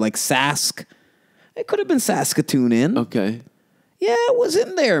something like Sask. It could have been Saskatoon Inn. Okay. Yeah, I was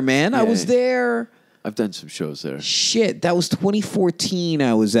in there, man. I was there. I've done some shows there. Shit, that was 2014.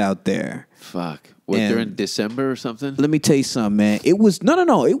 I was out there. Fuck. What, during December or something? Let me tell you something, man. It was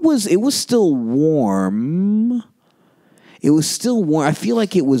no. It was still warm. It was still warm. I feel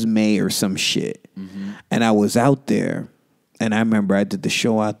like it was May or some shit. Mm-hmm. And I was out there. And I remember I did the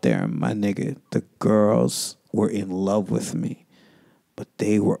show out there. And my nigga, the girls were in love with me. But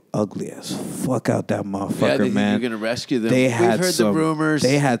they were ugly as fuck out that motherfucker, man. You're going to rescue them. We've heard the rumors.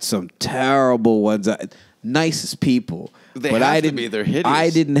 They had some terrible ones. Nicest people. But I didn't be. They're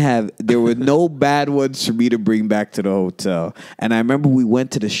hideous. There were no bad ones for me to bring back to the hotel. And I remember we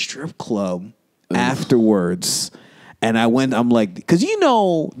went to the strip club afterwards. And I'm like, because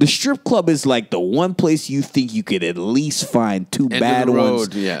the strip club is like the one place you think you could at least find two bad ones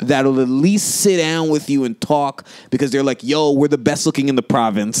that'll at least sit down with you and talk because they're like, yo, we're the best looking in the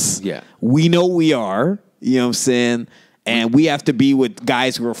province. Yeah. We know we are. You know what I'm saying? And we have to be with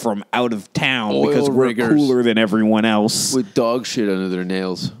guys who are from out of town because we're cooler than everyone else. With dog shit under their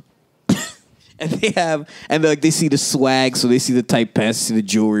nails. And they see the swag, so they see the tight pants, see the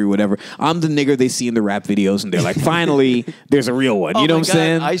jewelry, whatever. I'm the nigger they see in the rap videos, and they're like, finally, there's a real one. You know what I'm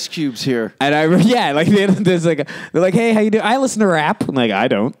saying? Ice Cube's here. And they're like, hey, how you doing? I listen to rap. I'm like, I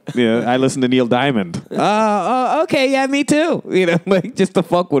don't. I listen to Neil Diamond. Okay, yeah, me too. Like just to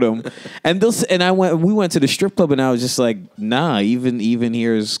fuck with them. And we went to the strip club, and I was just like, nah, even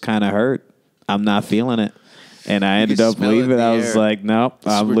here is kind of hurt. I'm not feeling it. And I ended up leaving. I was like, nope,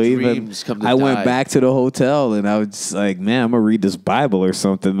 I'm leaving. I went back to the hotel, and I was just like, man, I'm going to read this Bible or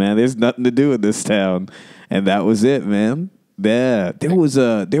something, man. There's nothing to do in this town. And that was it, man. Yeah. There was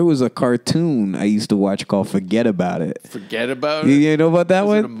a cartoon I used to watch called Forget About It. Forget About It? You know about that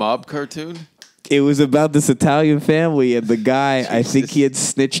one? Was it a mob cartoon? It was about this Italian family, and the guy, I think he had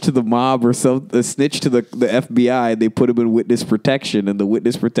snitched to the mob or something, snitched to the FBI. They put him in witness protection, and the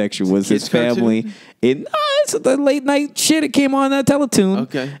witness protection was his family. It's the late night shit. It came on that Teletoon.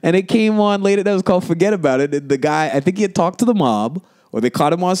 Okay. And it came on later. That was called Forget About It. And the guy, I think he had talked to the mob, Well, they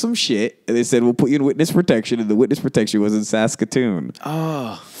caught him on some shit, and they said, we'll put you in witness protection, and the witness protection was in Saskatoon.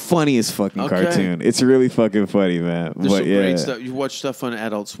 Oh. Funniest fucking cartoon. It's really fucking funny, man. There's some great stuff. You watch stuff on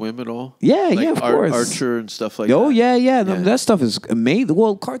Adult Swim at all? Yeah, like of course. Archer and stuff like that. Oh, yeah. That stuff is amazing.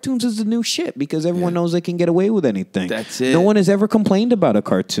 Well, cartoons is the new shit because everyone knows they can get away with anything. That's it. No one has ever complained about a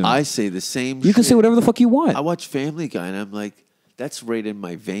cartoon. I say the same You can say whatever the fuck you want. I watch Family Guy, and I'm like, that's right in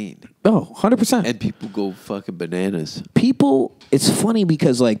my vein. Oh, 100%. And people go fucking bananas. People, it's funny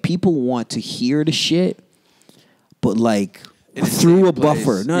because, like, people want to hear the shit, but, like, through a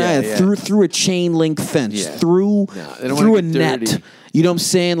buffer. Through a chain link fence. Through a net. Dirty. You know what I'm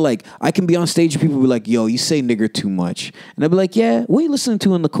saying? Like, I can be on stage and people be like, yo, you say nigger too much. And I'd be like, yeah, what are you listening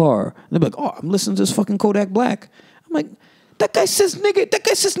to in the car? And they'd be like, oh, I'm listening to this fucking Kodak Black. I'm like, that guy says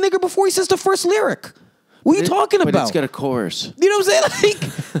nigger before he says the first lyric. What are you talking about? But it's got a chorus. You know what I'm saying?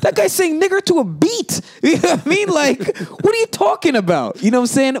 Like, that guy's saying nigger to a beat. You know what I mean? Like, what are you talking about? You know what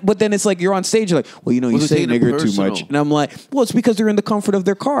I'm saying? But then it's like you're on stage, you're like, well, you know, you say nigger too much. And I'm like, well, it's because they're in the comfort of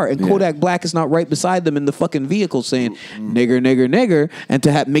their car. And Kodak Black is not right beside them in the fucking vehicle saying nigger, and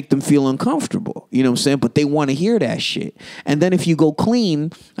to make them feel uncomfortable. You know what I'm saying? But they want to hear that shit. And then if you go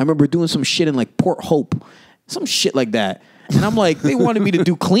clean, I remember doing some shit in like Port Hope, some shit like that. And I'm like, they wanted me to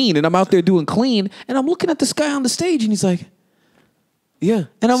do clean, and I'm out there doing clean, and I'm looking at this guy on the stage, and he's like, yeah.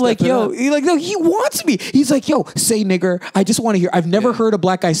 And I'm like, yo, he's like, no, he wants me. He's like, yo, say nigger. I just want to hear. I've never heard a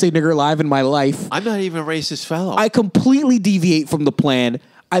black guy say nigger live in my life. I'm not even a racist fellow. I completely deviate from the plan.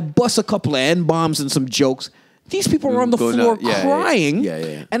 I bust a couple of N-bombs and some jokes. These people were on the floor crying.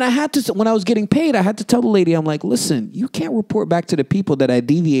 Yeah. And I had to, when I was getting paid, I had to tell the lady, I'm like, listen, you can't report back to the people that I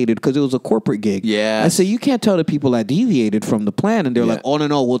deviated because it was a corporate gig. Yeah. I say, you can't tell the people I deviated from the plan. And they're like, oh,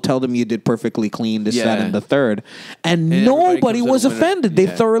 no, we'll tell them you did perfectly clean, this, that, and the third. And nobody was offended. They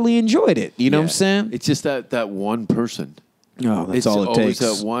thoroughly enjoyed it. You know what I'm saying? It's just that one person. Oh, that's all it takes. It's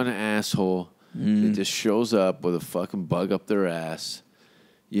always that one asshole that just shows up with a fucking bug up their ass.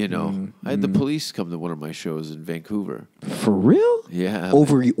 You know, I had the police come to one of my shows in Vancouver. For real? Yeah.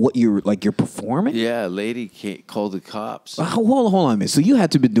 Over what you're performing? Yeah, a lady called the cops. Hold on a minute. So you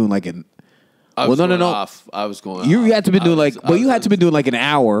had to be doing like an. I was going off. You had to be doing you had to be doing like an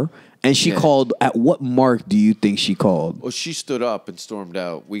hour. And she called, at what mark do you think she called? Well, she stood up and stormed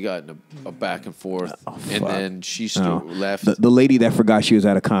out. We got in a back and forth. And then she left. The lady that forgot she was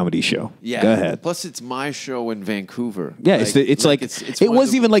at a comedy show. Yeah. Go ahead. Plus, it's my show in Vancouver. Yeah, it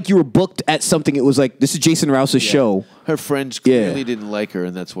wasn't even like you were booked at something. It was like, this is Jason Rouse's show. Her friends clearly didn't like her,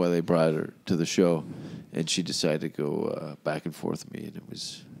 and that's why they brought her to the show. And she decided to go back and forth with me, and it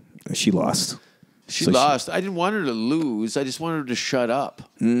was... She lost. She lost. I didn't want her to lose. I just wanted her to shut up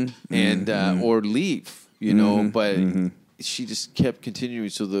and or leave, you know. But she just kept continuing.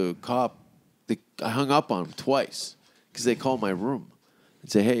 So the cop, I hung up on him twice because they called my room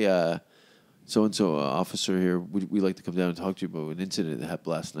and say, "Hey, so and so officer here, we'd like to come down and talk to you about an incident that happened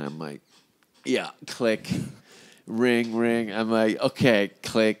last night." I'm like, "Yeah," click, ring. I'm like, "Okay,"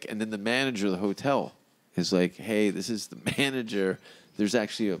 click, and then the manager of the hotel is like, "Hey, this is the manager. There's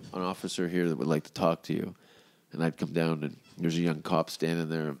actually an officer here that would like to talk to you." And I'd come down, and there's a young cop standing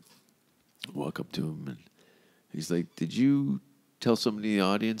there. I walk up to him, and he's like, "Did you tell somebody in the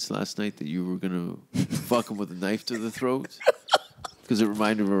audience last night that you were going to fuck him with a knife to the throat? Because it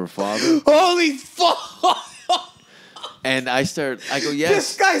reminded her of her father." Holy fuck! And I go, "Yes."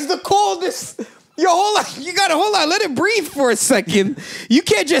 This guy's the coldest. Yo, hold on. You gotta hold on. Let it breathe for a second. You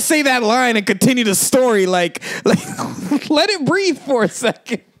can't just say that line and continue the story. Like let it breathe for a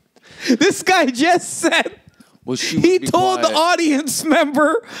second. This guy just said. Well, he told the audience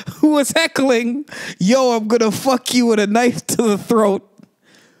member who was heckling, "Yo, I'm gonna fuck you with a knife to the throat."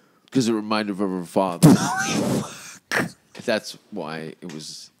 Because it reminded her of her father. That's why it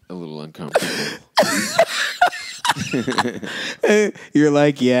was a little uncomfortable. You're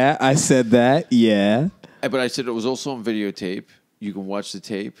like, yeah, I said that, yeah. But I said it was also on videotape. You can watch the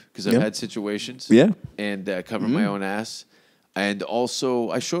tape because I've had situations. Yeah. And cover my own ass. And also,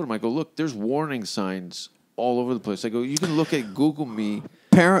 I showed him, I go, "Look, there's warning signs all over the place." I go, "You can look at Google Me.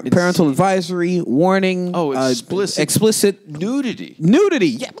 Parental advisory, warning. Oh, explicit nudity.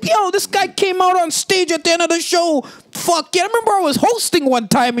 Yeah. Yo, this guy came out on stage at the end of the show. Fuck yeah. I remember I was hosting one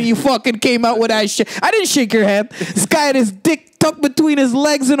time and you fucking came out with that shit. I didn't shake your hand. This guy had his dick tucked between his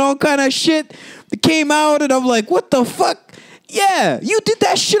legs and all kind of shit. It came out and I'm like, what the fuck? Yeah, you did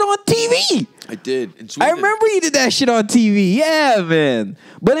that shit on TV. I did. I remember you did that shit on TV. Yeah, man.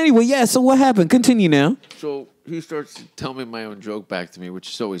 But anyway, yeah, so what happened? Continue now. So he starts to tell me my own joke back to me, which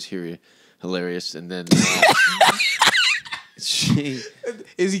is always hilarious. And then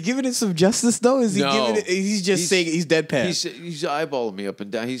Is he giving it some justice though? Is he No. giving it? He's saying he's deadpan. He's eyeballing me up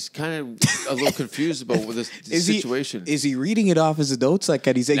and down. He's kind of a little confused about this situation. Is he reading it off his notes? Like,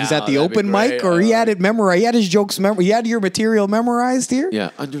 he's at the that'd be open great. mic, or he had it memorized? He had his jokes memorized. He had your material memorized here. Yeah,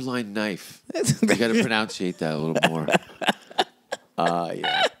 underline knife. You got to pronunciate that a little more.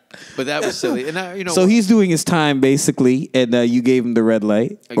 Yeah. But that was silly. And so he's doing his time basically, and you gave him the red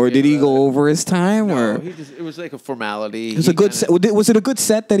light, or did he go over his time? No, or it was like a formality. it was a good set. Was it a good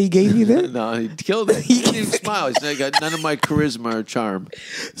set that he gave you there? No, he killed it. He didn't even smile. He's like, got none of my charisma or charm.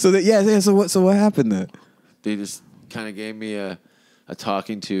 So So what happened then? They just kind of gave me a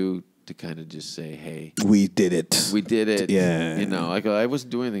talking to kind of just say, hey, we did it. We did it. Yeah. I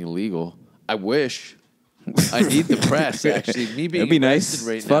wasn't doing anything illegal. I wish. I need the press, actually. Me being That'd be nice.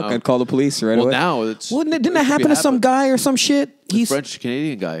 right Fuck, now. I'd call the police right away. Well, now it's... Didn't that happen to some guy or some shit? He's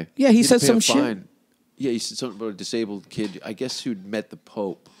French-Canadian guy. Yeah, he said pay some a shit. fine. Yeah, he said something about a disabled kid, I guess, who'd met the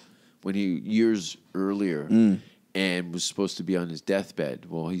Pope years earlier and was supposed to be on his deathbed.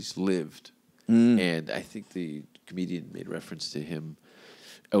 Well, he's lived. And I think the comedian made reference to him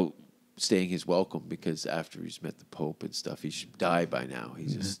staying his welcome, because after he's met the Pope and stuff, he should die by now. He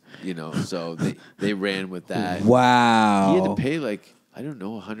just, so they ran with that. Wow. He had to pay like, I don't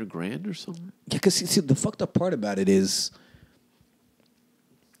know, $100,000 or something. Yeah, because see, the fucked up part about it is,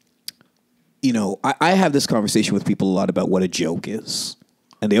 I have this conversation with people a lot about what a joke is.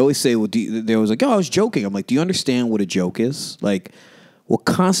 And they always say, they're always like, oh, I was joking. I'm like, do you understand what a joke is? Like, what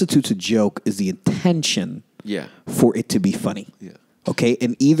constitutes a joke is the intention for it to be funny. Yeah. Okay,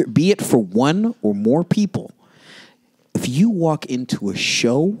 and either be it for one or more people. If you walk into a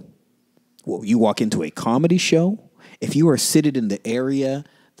show, you walk into a comedy show, if you are seated in the area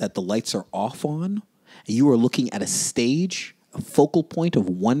that the lights are off on, and you are looking at a stage, a focal point of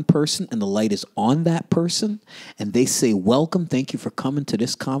one person, and the light is on that person, and they say, welcome, thank you for coming to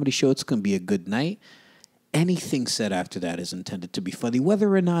this comedy show, it's going to be a good night, anything said after that is intended to be funny,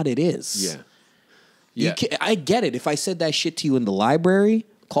 whether or not it is. Yeah. Yeah. I get it. If I said that shit to you in the library,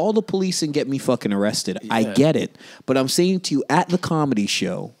 call the police and get me fucking arrested. Yeah. I get it. But I'm saying to you at the comedy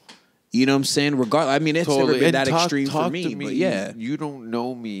show, you know what I'm saying? Regardless, I mean, it's never been that extreme for me. But yeah. You don't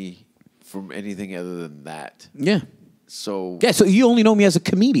know me from anything other than that. Yeah. So you only know me as a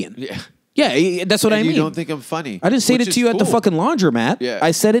comedian. Yeah. Yeah, that's what I mean. You don't think I'm funny. I didn't say it to you at the fucking laundromat. Yeah.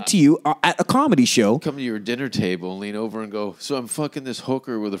 I said it to you at a comedy show. Come to your dinner table and lean over and go, so I'm fucking this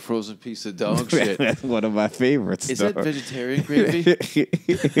hooker with a frozen piece of dog shit. That's one of my favorites. Is that vegetarian gravy?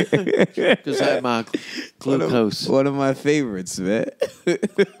 Because I'm glucose. One of my favorites, man.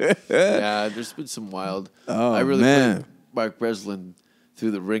 Yeah, there's been some wild. Oh, I really man. put Mark Breslin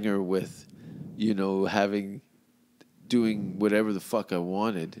through the ringer with, doing whatever the fuck I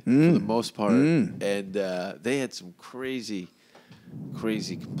wanted for the most part. And they had some crazy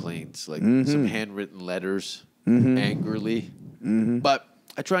complaints, like some handwritten letters angrily. But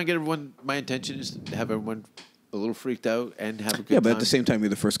I try and get everyone, my intention is to have everyone a little freaked out and have a good time. Yeah, but at the same time, you're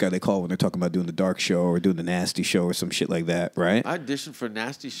the first guy they call when they're talking about doing the dark show or doing the nasty show or some shit like that, right? I auditioned for a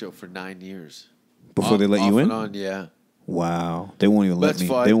nasty show for 9 years. Before they let you in? On, yeah. Wow, they won't even let me.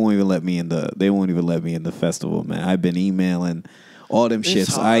 Fun. They won't even let me in the. They won't even let me in the festival, man. I've been emailing all them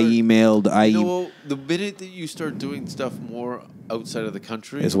shits. Hard. I emailed. The minute that you start doing stuff more outside of the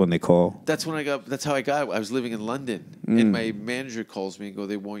country is when they call. That's when I got. That's how I got. I was living in London, and my manager calls me and go,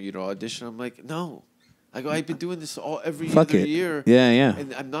 "They want you to audition." I'm like, "No." I go, "I've been doing this every other year. Yeah.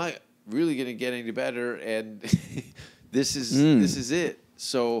 And I'm not really gonna get any better. And this is it."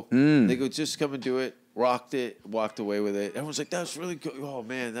 So they go, "Just come and do it." Rocked it, walked away with it. Everyone's like, "That's really good." Oh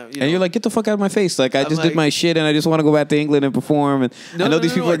man, and you're like, "Get the fuck out of my face!" Like I just did my shit, and I just want to go back to England and perform. And I know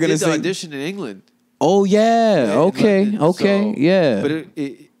these people are gonna say, audition in England. Oh yeah, okay, So, yeah. But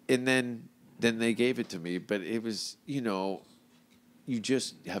and then they gave it to me. But it was, you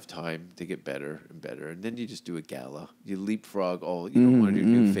just have time to get better and better, and then you just do a gala. You leapfrog all. You don't want to do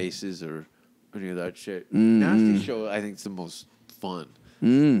new faces or any of that shit. Nasty show, I think, is the most fun.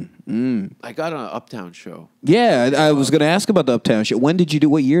 I got on an Uptown show. Yeah, I was going to ask about the Uptown show. When did you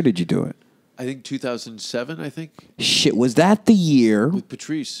do? What year did you do it? I think 2007. I think. Shit, was that the year with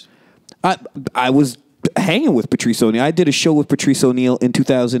Patrice? I was hanging with Patrice O'Neal. I did a show with Patrice O'Neal in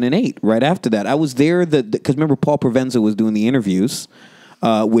 2008. Right after that, I was there. Because remember, Paul Provenza was doing the interviews.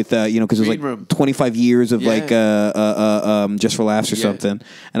 With because it was like 25 years of Just for Laughs or something, and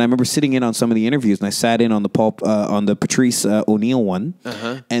I remember sitting in on some of the interviews, and I sat in on the Patrice O'Neal one,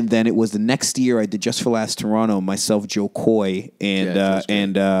 and then it was the next year I did Just for Laughs Toronto, myself, Joe Coy,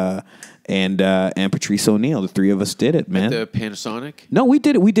 and and Patrice O'Neal. The three of us did it, man. At the Panasonic? No, we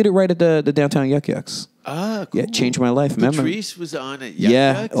did it. We did it right at the downtown Yuck Yucks. Ah, cool. Yeah, changed my life. Patrice was on it.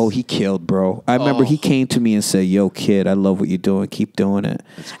 Yeah. Oh, he killed, bro. I remember he came to me and said, "Yo, kid, I love what you're doing. Keep doing it."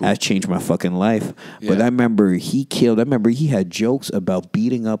 Cool. That changed my fucking life. Yeah. But I remember he killed. I remember he had jokes about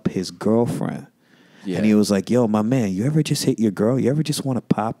beating up his girlfriend. Yeah. And he was like, "Yo, my man, you ever just hit your girl? You ever just want to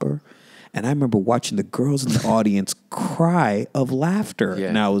pop her?" And I remember watching the girls in the audience cry of laughter. Yeah.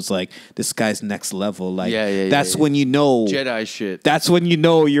 And I was like, this guy's next level. Like, that's when you know. Jedi shit. That's when you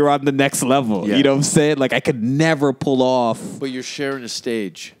know you're on the next level. Yeah. You know what I'm saying? Like, I could never pull off. But you're sharing a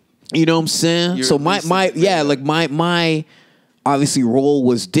stage. You know what I'm saying? You're so my obviously role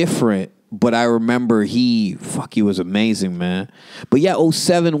was different. But I remember he was amazing, man. But yeah,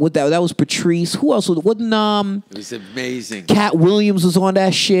 07, that was Patrice. Who else was it? It was amazing. Cat Williams was on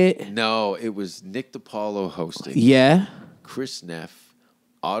that shit. No, it was Nick DiPaolo hosting. Yeah. Chris Neff,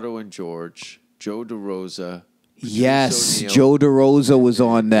 Otto and George, Joe DeRosa. Yes, Joe DeRosa was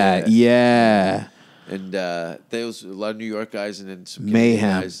on that. Yeah. And there was a lot of New York guys and then some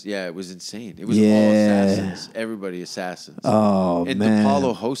Mayhem guys. Yeah, it was insane. It was all assassins. Everybody assassins. Oh, and man.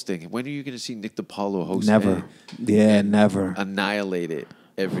 DiPaolo hosting. When are you going to see Nick DiPaolo hosting? Never. Yeah, never. Annihilate it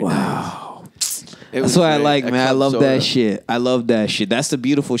every night. Wow. That's what I like, man. I love that shit. I love that shit. That's the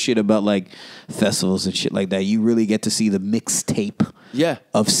beautiful shit about like festivals and shit like that. You really get to see the mixtape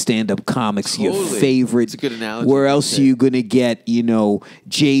of stand-up comics. Totally. Your favorite. It's a good analogy. Where else are you going to get,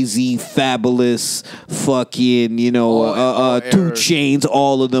 Jay-Z, Fabulous, fucking, 2 Chainz,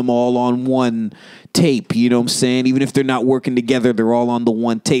 all of them all on one tape. You know what I'm saying? Even if they're not working together, they're all on the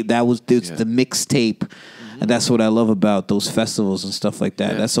one tape. The mixtape. And that's what I love about those festivals and stuff like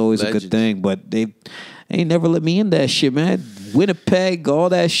that. Yeah, that's always a good thing. But they ain't never let me in that shit, man. Winnipeg, all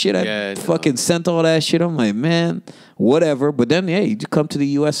that shit. I fucking sent all that shit. I'm like, man, whatever. But then, you just come to the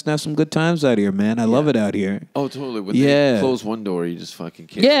U.S. and have some good times out here, man. I love it out here. Oh, totally. When they close one door, you just fucking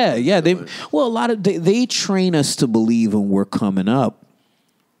can't. Yeah. They train us to believe when we're coming up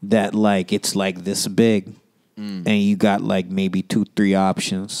that, like, it's like this big. And you got, like, maybe 2-3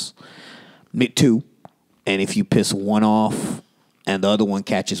 options. 2. And if you piss one off and the other one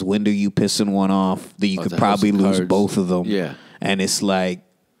catches wind of you pissing one off, then you could probably lose both of them. Yeah. And it's like,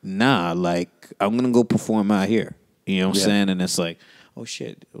 nah, like, I'm going to go perform out here. You know what I'm saying? And it's like, oh,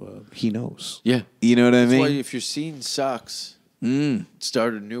 shit, he knows. Yeah. You know what I mean? That's why if your scene sucks,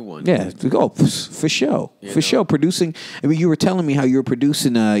 start a new one. Yeah, for sure. Sure. Producing, I mean, you were telling me how you were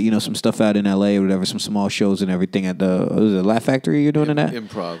producing, some stuff out in L.A. or whatever, some small shows and everything at the Laugh Factory you're doing in that?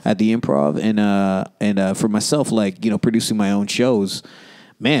 Improv. At the Improv. And for myself, like, producing my own shows,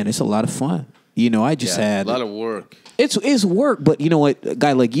 man, it's a lot of fun. I just had... a lot of work. It's work, but you know what? A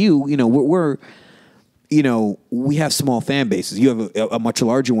guy like you, we're we have small fan bases. You have a much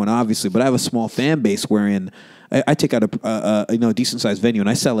larger one, obviously, but I have a small fan base wherein I take out a decent sized venue and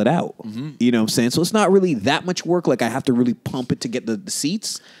I sell it out. Mm-hmm. You know what I'm saying? So it's not really that much work. Like I have to really pump it to get the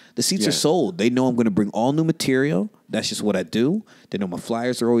seats. The seats are sold. They know I'm going to bring all new material. That's just what I do. They know my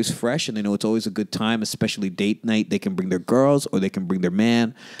flyers are always fresh, and they know it's always a good time, especially date night. They can bring their girls or they can bring their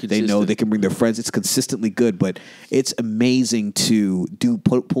man. They know they can bring their friends. It's consistently good, but it's amazing to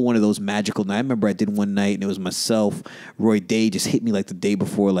put one of those magical nights. I remember I did one night, and it was myself. Roy Day just hit me like the day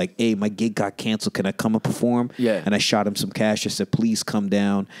before, like, hey, my gig got canceled. Can I come and perform? Yeah. And I shot him some cash. I said, please come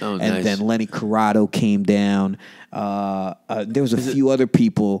down. Oh, and nice. then Lenny Corrado came down. There was a few other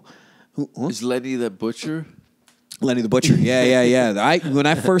people. Is Lenny the Butcher? Lenny the Butcher. Yeah. When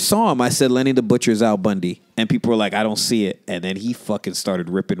I first saw him, I said, Lenny the Butcher is Al Bundy. And people were like, I don't see it. And then he fucking started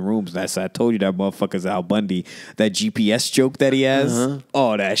ripping rooms. And I said, I told you that motherfucker's Al Bundy. That GPS joke that he has. Uh-huh.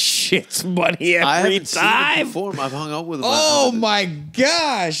 Oh, that shit's funny every I haven't time. Seen him before. I've hung out with him. Oh, my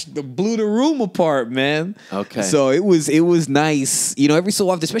gosh. Blew the room apart, man. Okay. So it was nice. Every so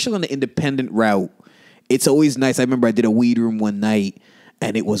often, especially on the independent route, it's always nice. I remember I did a weed room one night,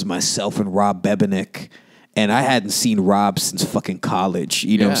 and it was myself and Rob Bebenick. And I hadn't seen Rob since fucking college.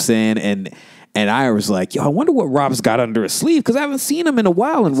 You know what I'm saying? And I was like, yo, I wonder what Rob's got under his sleeve, because I haven't seen him in a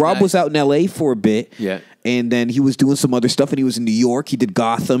while. And Rob was out in L.A. for a bit. Yeah. And then he was doing some other stuff, and he was in New York. He did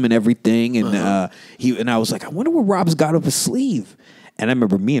Gotham and everything. And I was like, I wonder what Rob's got up his sleeve. And I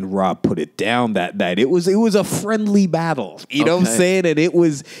remember me and Rob put it down that night. It was a friendly battle. You know what I'm saying? And it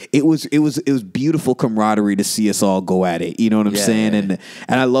was beautiful camaraderie to see us all go at it. You know what I'm saying? And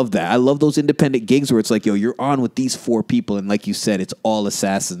I love that. I love those independent gigs where it's like, yo, you're on with these 4 people, and like you said, it's all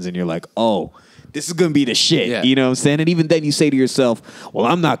assassins, and you're like, oh, This is going to be the shit. Yeah. You know what I'm saying? And even then you say to yourself, well,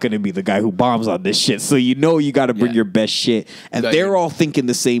 I'm not going to be the guy who bombs on this shit. So you know you got to bring your best shit. And they're all thinking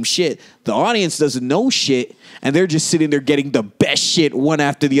the same shit. The audience doesn't know shit. And they're just sitting there getting the best shit one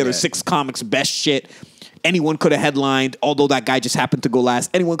after the other. 6 comics, best shit. Anyone could have headlined, although that guy just happened to go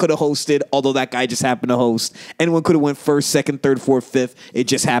last. Anyone could have hosted, although that guy just happened to host. Anyone could have went first, second, third, fourth, fifth. It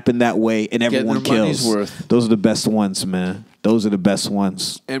just happened that way, and everyone kills. Worth. Those are the best ones, man. Those are the best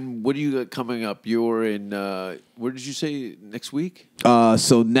ones. And what do you got coming up? You're in, where did you say, next week?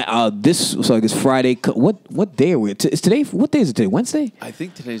 So I guess Friday. What day are we? Is today? What day is it today? Wednesday? I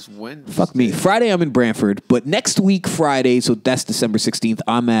think today's Wednesday. Fuck me. Friday I'm in Brantford, but next week Friday, so that's December 16th.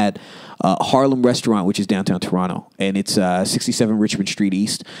 I'm at Harlem Restaurant, which is downtown Toronto, and it's 67 Richmond Street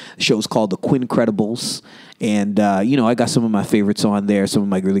East. The show's called The Quinn Credibles. And, I got some of my favorites on there, some of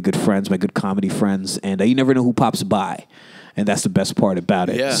my really good friends, my good comedy friends, and you never know who pops by. And that's the best part about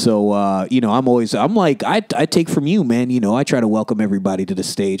it. Yeah. So, I take from you, man. I try to welcome everybody to the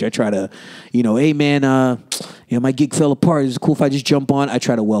stage. I try to, hey, man, my gig fell apart. Is it cool if I just jump on? I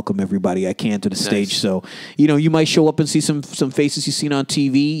try to welcome everybody I can to the stage. So, you might show up and see some faces you've seen on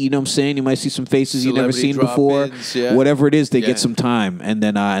TV. You know what I'm saying? You might see some faces you've never seen before. Yeah. Whatever it is, they get some time. And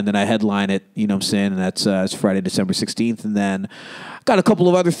then I headline it, you know what I'm saying? And that's it's Friday, December 16th. And then got a couple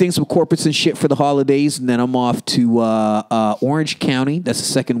of other things, some corporates and shit for the holidays, and then I'm off to Orange County. That's the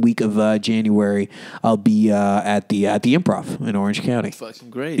second week of January. I'll be at the Improv in Orange County. Fucking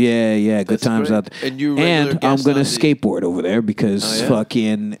great. Yeah, good times great. out there. And I'm gonna skateboard over there because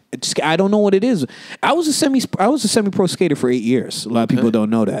I don't know what it is. I was a semi-pro skater for 8 years. A lot of people don't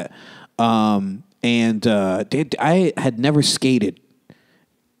know that. I had never skated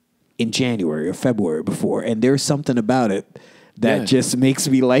in January or February before, and there's something about it that just makes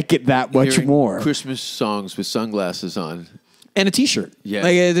me like it that much more. Christmas songs with sunglasses on. And a T-shirt. Yeah.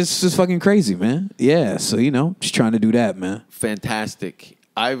 This is fucking crazy, man. Yeah, so, just trying to do that, man. Fantastic.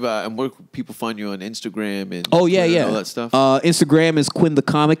 And where can people find you on Instagram and all that stuff? Instagram is Quinn the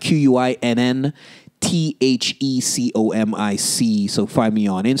Comic, QuinnThecomic. So find me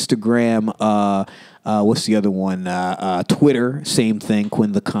on Instagram. What's the other one? Twitter, same thing,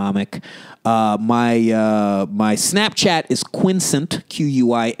 Quinn the Comic. My Snapchat is Quincent,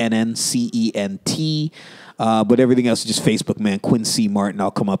 QuinnCent. But everything else is just Facebook, man. Quinn C. Martin. I'll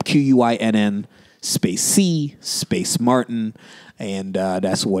come up. QUINN space C space Martin. And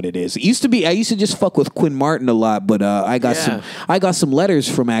that's what it is. I used to just fuck with Quinn Martin a lot, but I got some letters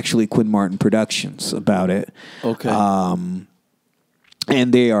from actually Quinn Martin Productions about it. Okay.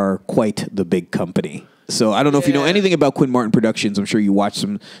 And they are quite the big company. So I don't know if you know anything about Quinn Martin Productions. I'm sure you watched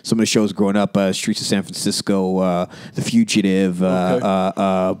some of the shows growing up. Streets of San Francisco, The Fugitive,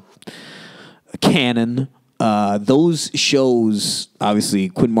 Cannon. Those shows, obviously,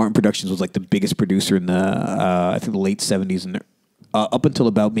 Quinn Martin Productions was like the biggest producer in I think the late 70s and up until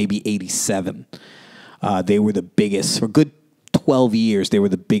about maybe 87. They were the biggest for a good 12 years. They were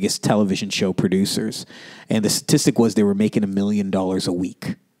the biggest television show producers, and the statistic was they were making $1 million a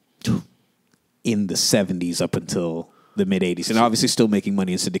week in the 70s up until the mid 80s, and obviously still making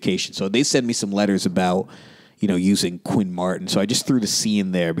money in syndication. So they sent me some letters about using Quinn Martin. So I just threw the C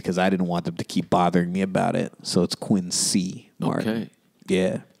in there because I didn't want them to keep bothering me about it. So it's Quinn C. Martin. Okay.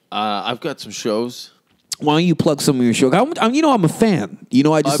 Yeah. I've got some shows. Why don't you plug some of your shows? I'm a fan.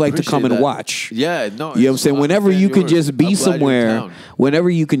 I just like to come and watch. Yeah, no. You know what I'm saying? Whenever you can just be somewhere,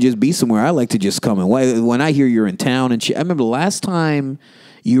 I like to just come and when I hear you're in town and shit. I remember the last time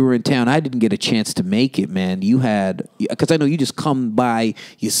you were in town, I didn't get a chance to make it, man. Because I know you just come by,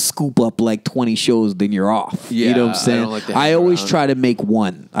 you scoop up like 20 shows, then you're off. Yeah, you know what I'm saying? I don't like to I always try to make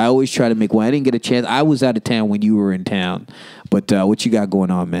one. I didn't get a chance. I was out of town when you were in town. But what you got going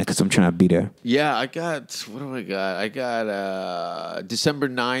on, man? Because I'm trying to be there. Yeah, what do I got? I got December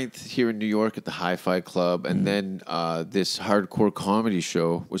 9th here in New York at the Hi-Fi Club. And then this hardcore comedy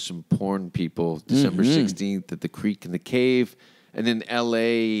show with some porn people, December 16th at the Creek in the Cave. And then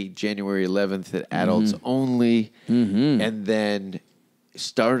L.A., January 11th at Adults Only. And then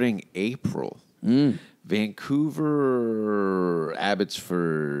starting April, Vancouver,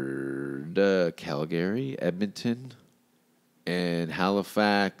 Abbotsford, Calgary, Edmonton, and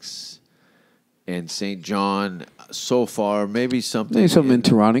Halifax, and St. John. So far, maybe something in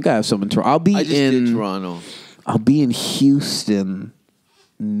Toronto. You gotta have something in Toronto. I just did Toronto. I'll be in Houston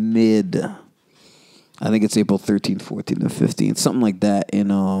I think it's April 13th, 14th, or 15th, something like that in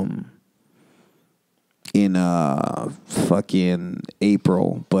fucking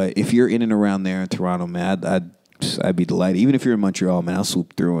April. But if you're in and around there in Toronto, man, I'd I'd be delighted. Even if you're in Montreal, man, I'll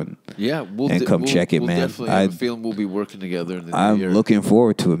swoop through and come check it, man. Definitely have a feeling we'll be working together in the I'm new year. looking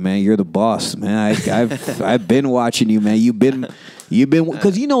forward to it, man. You're the boss, man. I've been watching you, man. You've been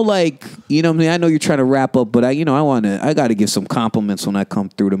because like what I mean. I know you're trying to wrap up, but I got to give some compliments when I come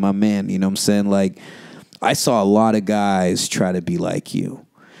through to my man. You know what I'm saying? Like I saw a lot of guys try to be like you,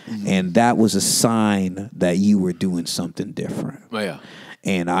 and that was a sign that you were doing something different. Oh yeah.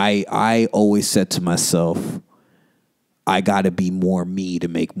 And I always said to myself, I got to be more me to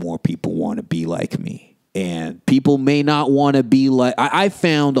make more people want to be like me. And people may not want to be like, I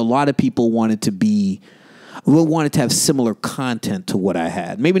found a lot of people wanted to have similar content to what I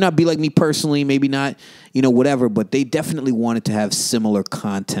had. Maybe not be like me personally, maybe not, whatever, but they definitely wanted to have similar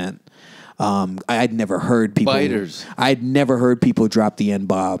content. I'd never heard people. Biters. I'd never heard people drop the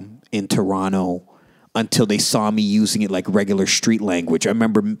N-bomb in Toronto until they saw me using it like regular street language. I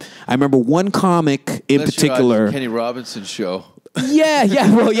remember one comic in particular. Kenny Robinson's show.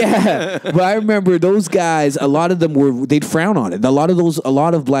 Yeah. But I remember those guys. A lot of them they'd frown on it. A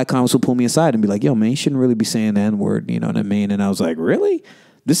lot of black comics would pull me aside and be like, "Yo, man, you shouldn't really be saying the N-word." You know what I mean? And I was like, "Really?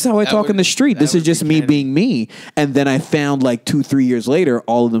 This is how I talk in the street. This is just me being me." And then I found like 2-3 years later,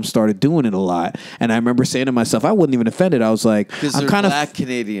 all of them started doing it a lot. And I remember saying to myself, I wasn't even offended. I was like, I'm kind of black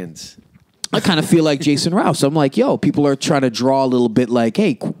Canadians. I kind of feel like Jason Rouse. I'm like, yo, people are trying to draw a little bit like,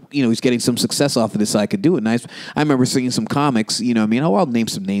 hey, he's getting some success off of this, so I could do it. And I remember seeing some comics, what I mean? I'll name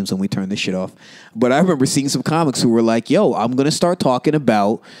some names when we turn this shit off. But I remember seeing some comics who were like, yo, I'm going to start talking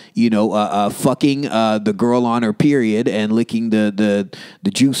about, fucking the girl on her period and licking the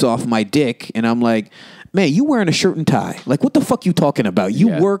juice off my dick. And I'm like, man, you wearing a shirt and tie. Like, what the fuck you talking about? You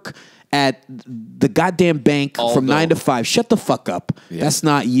work at the goddamn bank from 9 to 5. Shut the fuck up. Yeah. That's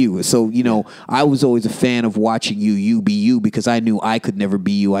not you. So, I was always a fan of watching you be you because I knew I could never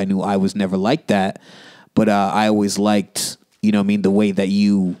be you. I knew I was never like that. But I always liked, the way that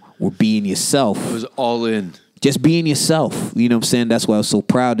you were being yourself. It was all in. Just being yourself. You know what I'm saying? That's why I was so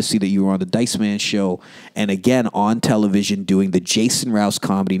proud to see that you were on the Dice Man show. And again, on television doing the Jason Rouse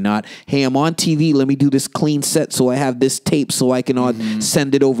comedy. Not, hey, I'm on TV. Let me do this clean set so I have this tape so I can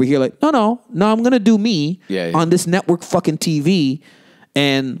send it over here. Like, no, I'm going to do me on this network fucking TV.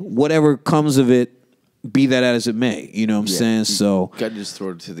 And whatever comes of it, be that as it may. You know what I'm saying? So got to just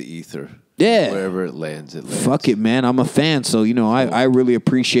throw it to the ether. Yeah. Wherever it lands, it lands. Fuck it, man. I'm a fan. So, I really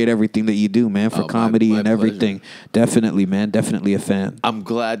appreciate everything that you do, man, for comedy and everything. Pleasure. Definitely, man. Definitely a fan. I'm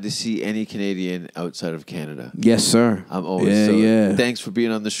glad to see any Canadian outside of Canada. Yes, sir. I'm always Thanks for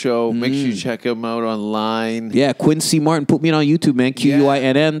being on the show. Make sure you check him out online. Yeah, Quinn C. Martin. Put me on YouTube, man.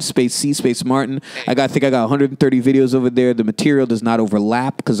 QUINN space C space Martin. I think I got 130 videos over there. The material does not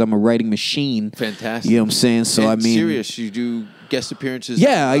overlap because I'm a writing machine. Fantastic. You know what I'm saying? So, and serious, you do guest appearances.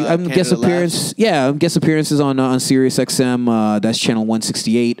 Yeah, I'm guest appearance. Yeah, I'm guest appearances on Sirius XM. That's channel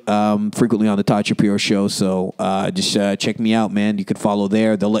 168. Frequently on the Todd Shapiro show. So just check me out, man. You can follow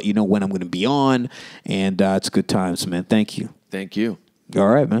there. They'll let you know when I'm going to be on, and it's good times, man. Thank you. Thank you. All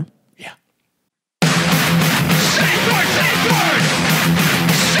right, man. Yeah. Safe word!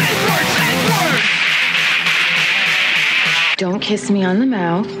 Don't kiss me on the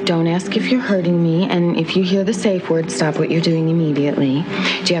mouth. Don't ask if you're hurting me. And if you hear the safe word, stop what you're doing immediately.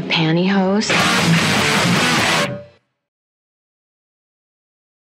 Do you have pantyhose?